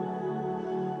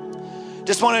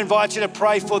 Just want to invite you to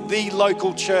pray for the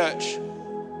local church.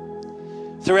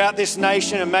 Throughout this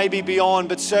nation and maybe beyond,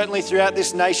 but certainly throughout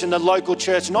this nation, the local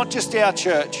church, not just our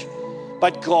church,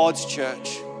 but God's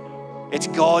church. It's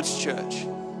God's church.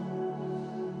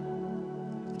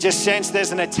 Just sense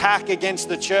there's an attack against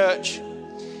the church,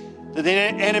 that the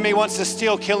enemy wants to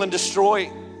steal, kill, and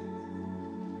destroy.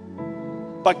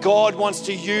 But God wants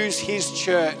to use His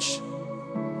church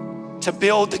to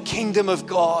build the kingdom of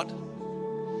God.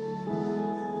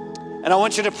 And I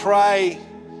want you to pray,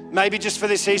 maybe just for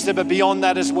this Easter, but beyond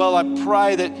that as well. I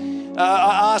pray that,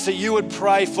 I ask that you would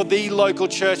pray for the local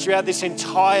church throughout this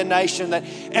entire nation, that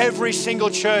every single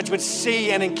church would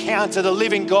see and encounter the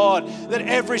living God, that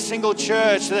every single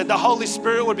church, that the Holy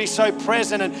Spirit would be so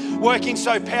present and working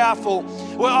so powerful.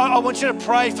 Well, I want you to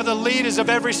pray for the leaders of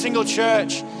every single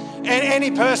church and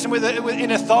any person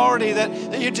in authority,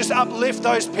 that you'd just uplift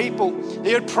those people, that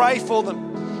you'd pray for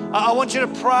them. I want you to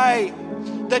pray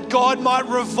that God might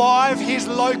revive His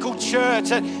local church,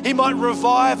 that He might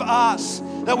revive us,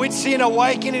 that we'd see an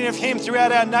awakening of Him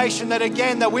throughout our nation, that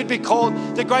again, that we'd be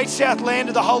called the great south land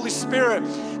of the Holy Spirit,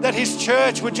 that His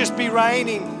church would just be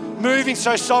reigning, moving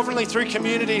so sovereignly through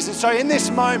communities. And so in this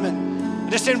moment, I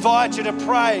just invite you to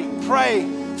pray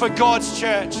for God's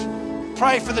church.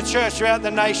 Pray for the church throughout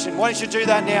the nation. Why don't you do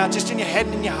that now, just in your head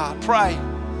and in your heart? Pray.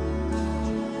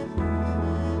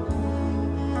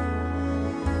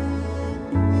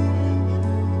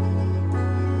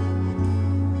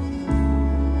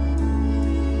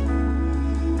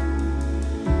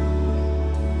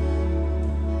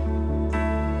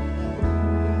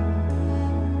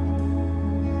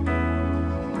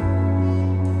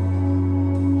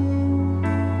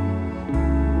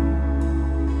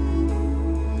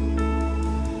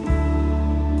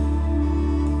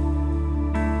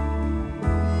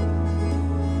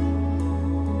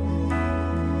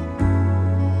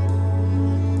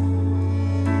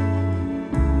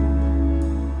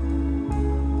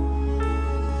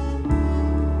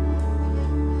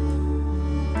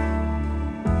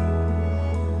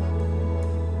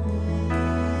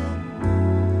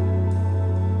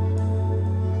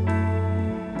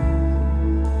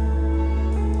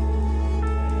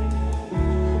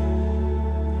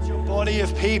 body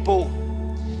of people.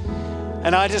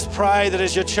 And I just pray that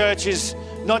as your church is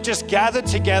not just gathered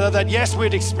together, that yes,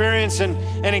 we'd experience and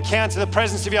encounter the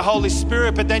presence of your Holy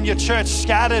Spirit, but then your church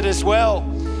scattered as well.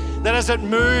 That as it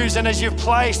moves and as you've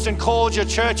placed and called your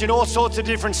church in all sorts of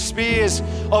different spheres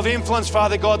of influence,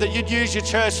 Father God, that you'd use your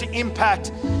church to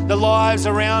impact the lives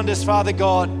around us, Father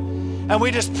God. And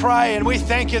we just pray and we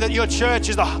thank you that your church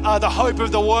is the hope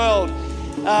of the world,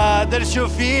 that it's your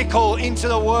vehicle into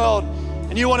the world.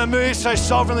 And you want to move so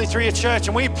sovereignly through your church.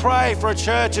 And we pray for a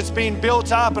church that's been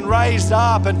built up and raised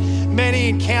up and many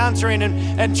encountering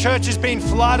and churches being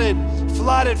flooded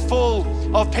full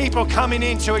of people coming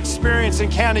in to experience,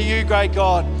 encounter you, great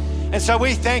God. And so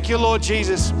we thank you, Lord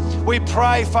Jesus. We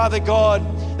pray, Father God,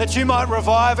 that you might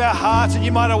revive our hearts and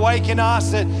you might awaken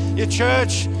us, that your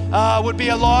church would be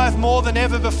alive more than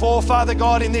ever before, Father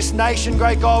God, in this nation,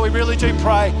 great God. We really do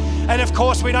pray. And of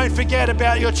course, we don't forget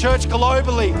about your church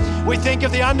globally. We think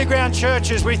of the underground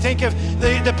churches. We think of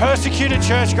the persecuted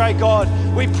church, great God.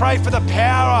 We pray for the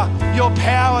power, your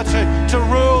power to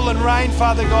rule and reign,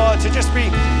 Father God, to just be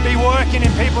working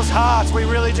in people's hearts. We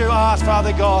really do ask,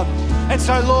 Father God. And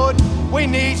so, Lord, we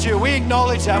need you. We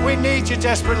acknowledge that. We need you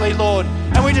desperately, Lord.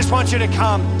 And we just want you to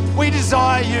come. We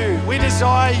desire you. We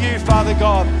desire you, Father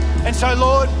God. And so,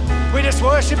 Lord, we just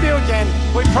worship you again.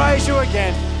 We praise you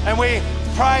again. And we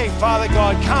pray, Father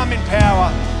God, come in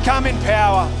power. Come in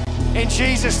power. In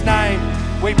Jesus' name,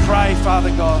 we pray,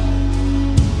 Father God.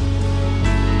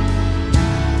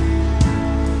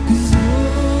 'Cause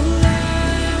all I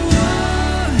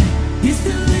want is to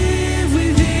live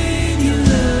within your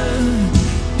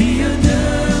love, be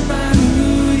undone by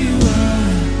who you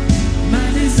are. My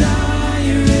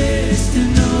desire is to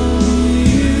know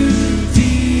you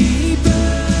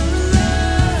deeper,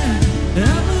 Lord. I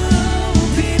will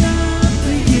open up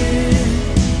again,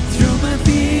 throw my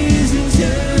fears into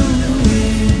the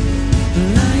wind.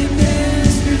 I am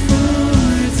desperate for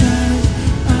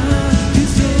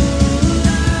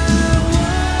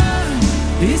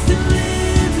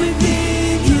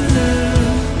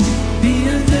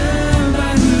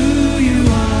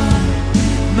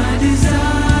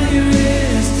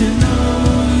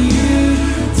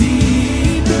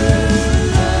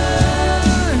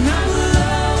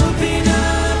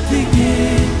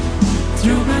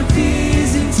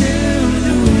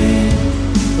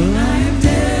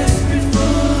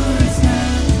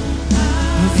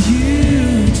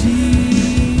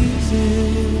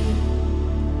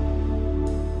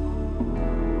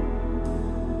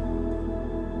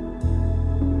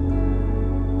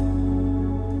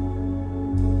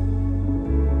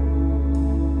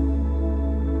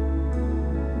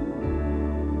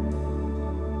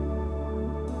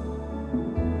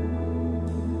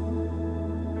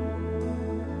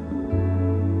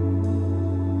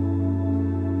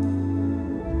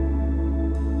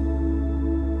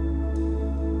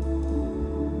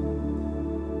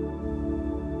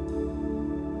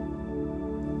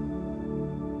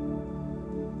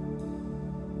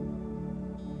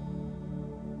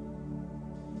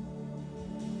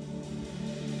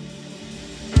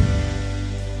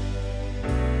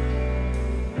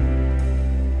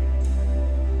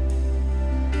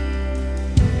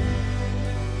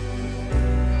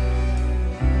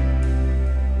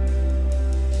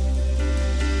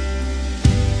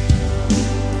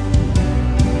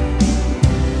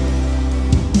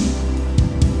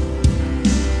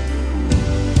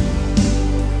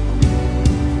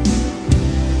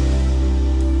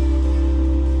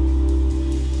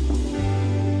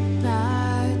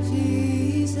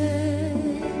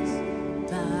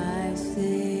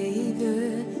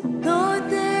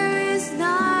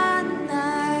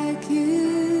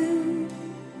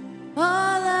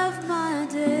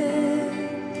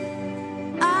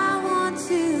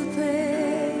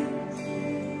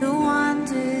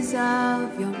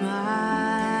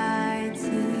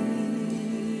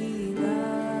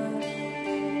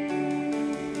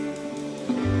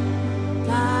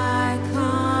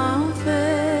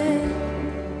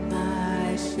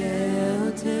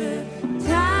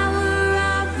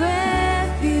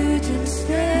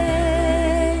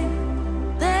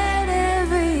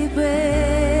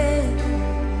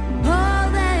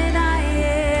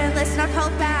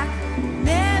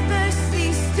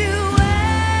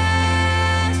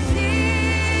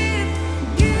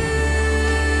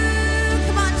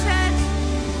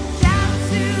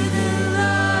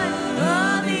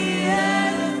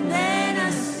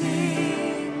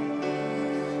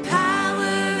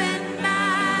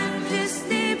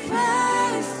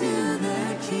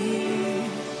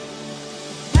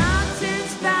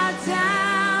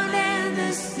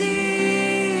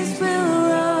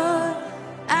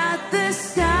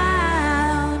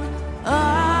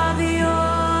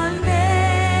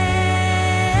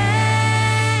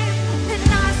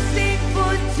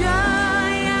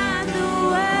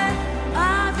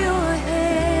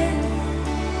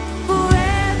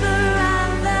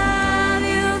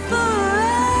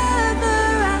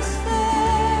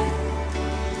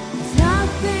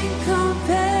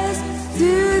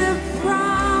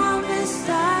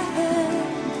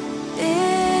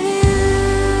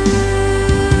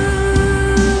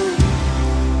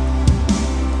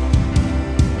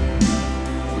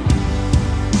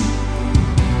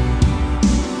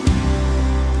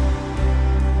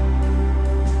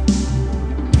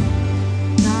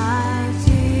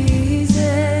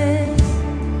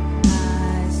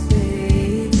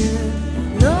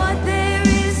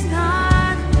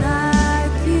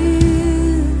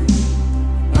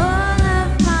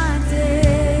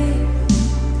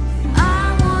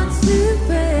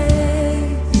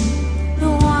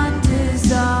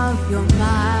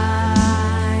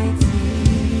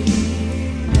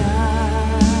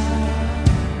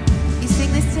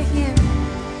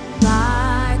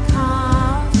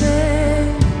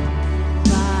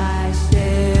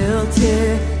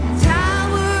shelter,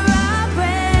 tower of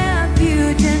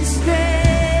refuge and strength.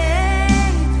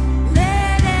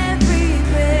 Let every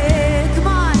prayer, come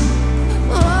on,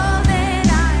 all that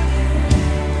I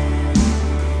am,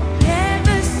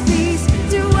 never cease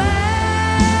to worship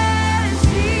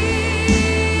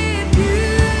you.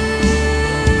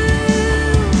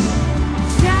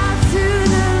 Shout to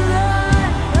the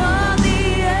Lord, all the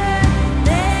earth,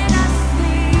 let us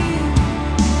sing.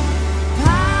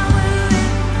 Power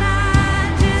and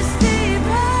majesty,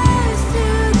 praise to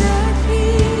the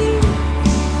King.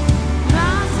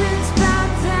 Mountains bow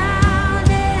down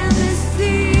and the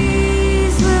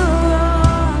seas will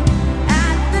roar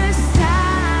at the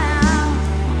sound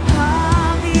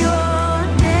of your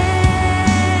name.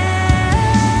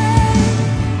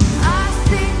 I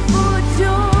sing for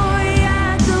joy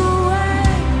at the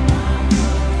word.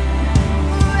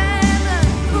 Forever,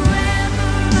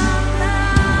 forever I'll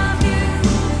love you.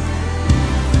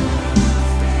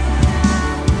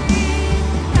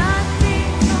 Nothing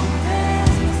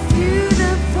compares to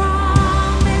the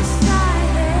promise I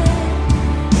have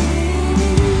in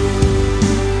you.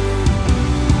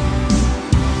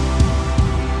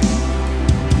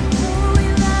 Oh, we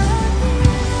love you,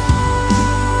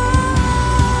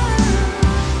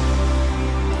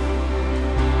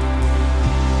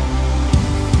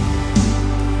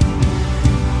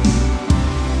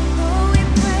 oh, we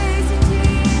praise you,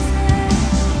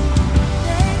 Jesus.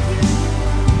 Thank you.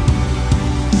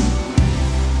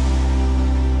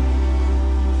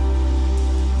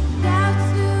 Shout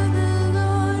to the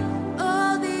Lord,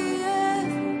 all the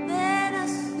earth, let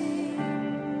us sing.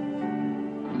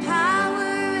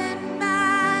 Power and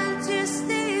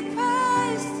majesty,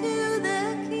 praise to the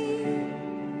King.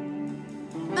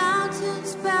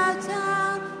 Mountains bow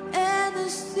down and the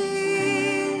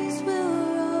seas will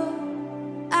roar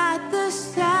at the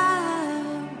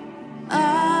sound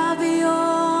of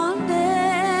your name.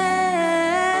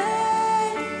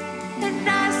 And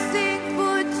I sing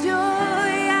for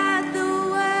joy at the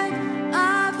work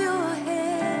of your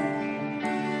hand.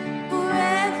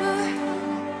 Forever,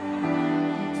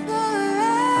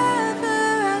 forever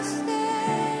I'll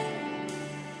stand.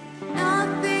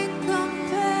 Nothing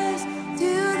compares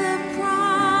to the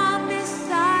promise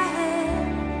I have.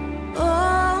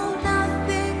 Oh,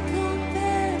 nothing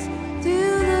compares to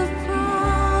the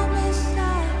promise I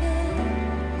have.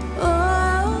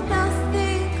 Oh,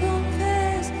 nothing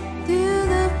compares to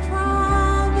the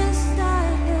promise I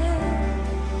have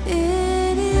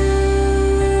in you.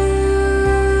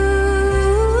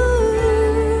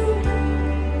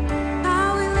 How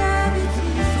we love you,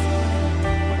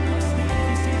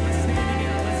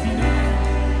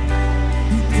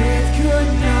 Death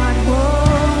could not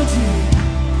hold you.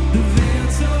 The veil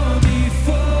tore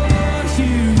before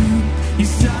you. You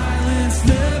silenced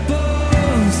the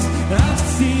boast of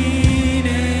sin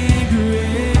and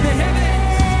grave.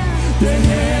 The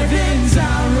heavens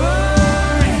are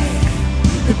roaring.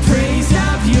 The praise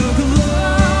of your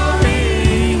glory.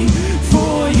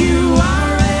 For you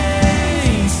are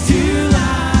raised to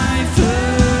life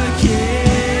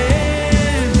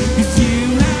again. 'Cause you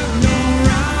have no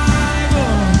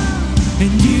rival.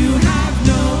 And you have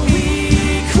no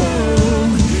equal,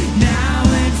 now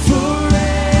and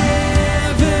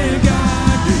forever,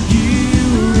 God, you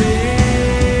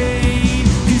reign.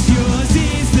 'Cause yours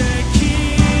is the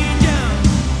kingdom,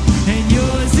 and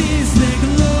yours is the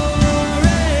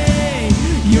glory.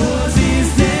 Yours is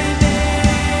the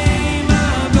name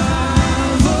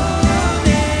above all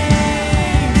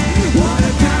names. What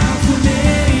a powerful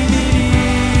name it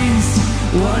is.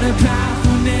 What a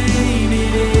powerful name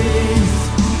it is.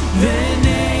 The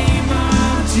name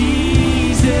of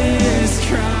Jesus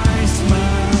Christ,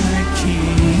 my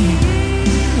King.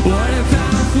 What a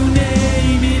powerful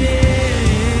name it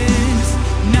is.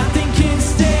 Nothing can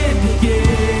stand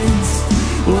against.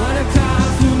 What a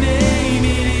powerful name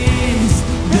it is.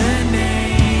 The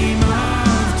name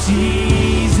of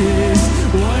Jesus.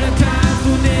 What a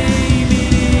powerful name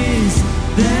it is.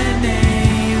 The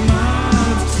name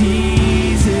of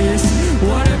Jesus.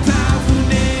 What a powerful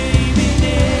name it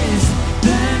is.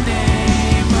 The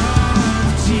name of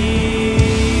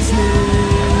Jesus.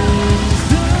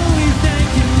 Oh, we thank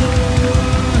you,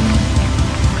 Lord.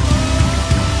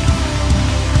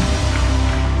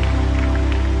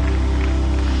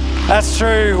 That's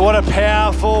true. What a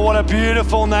powerful, what a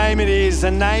beautiful name it is.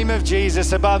 The name of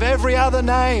Jesus above every other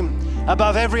name.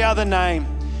 Above every other name.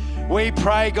 We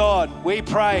pray, God, we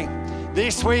pray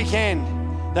this weekend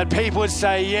that people would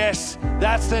say, yes,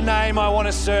 that's the name I want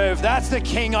to serve. That's the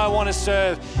King I want to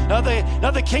serve. Not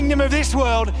the kingdom of this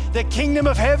world, the kingdom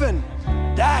of heaven.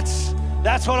 That's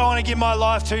That's what I want to give my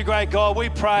life to, great God. We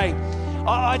pray.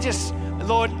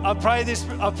 Lord, I've prayed this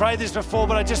before,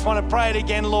 but I just want to pray it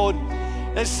again, Lord.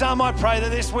 There's some, I pray,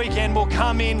 that this weekend will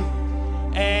come in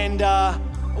and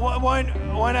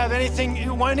won't have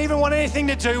anything, won't even want anything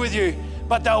to do with you,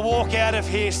 but they'll walk out of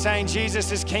here saying,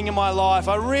 Jesus is King of my life.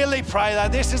 I really pray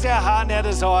that this is our heart and our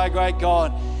desire, great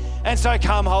God. And so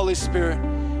come, Holy Spirit.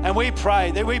 And we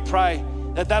pray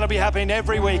that that'll be happening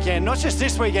every weekend, not just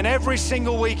this weekend, every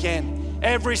single weekend.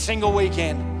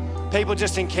 People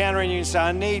just encountering you and say,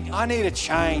 I need a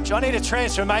change. I need a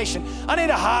transformation. I need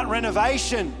a heart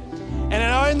renovation. And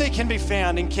it only can be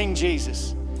found in King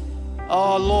Jesus.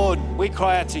 Oh, Lord, we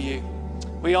cry out to you.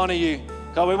 We honor you.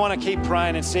 God, we want to keep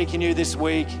praying and seeking you this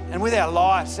week and with our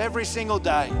lives every single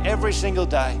day.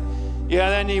 You're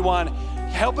the only one.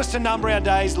 Help us to number our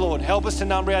days, Lord. Help us to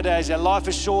number our days. Our life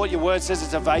is short. Your word says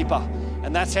it's a vapor.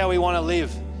 And that's how we want to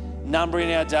live.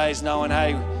 Numbering our days, knowing,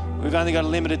 hey, we've only got a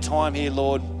limited time here,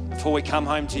 Lord, before we come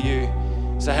home to you.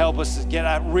 So help us to get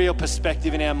a real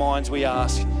perspective in our minds, we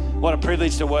ask. What a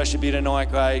privilege to worship you tonight,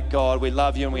 great God. We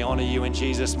love you and we honor you in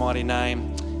Jesus' mighty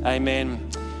name. Amen.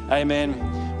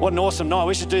 Amen. What an awesome night.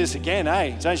 We should do this again,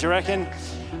 eh? Don't you reckon?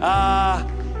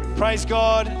 Praise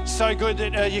God. So good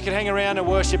that you can hang around and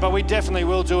worship, but we definitely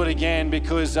will do it again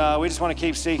because we just want to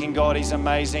keep seeking God. He's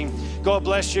amazing. God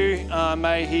bless you.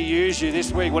 May he use you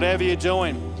this week, whatever you're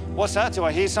doing. What's that? Do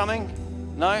I hear something?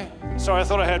 No? Sorry, I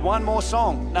thought I heard one more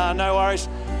song. No worries.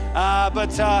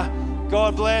 But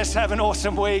God bless. Have an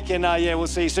awesome week. And we'll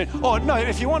see you soon. Oh, no,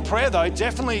 if you want prayer, though,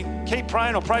 definitely keep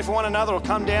praying or pray for one another or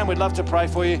come down. We'd love to pray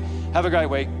for you. Have a great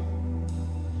week.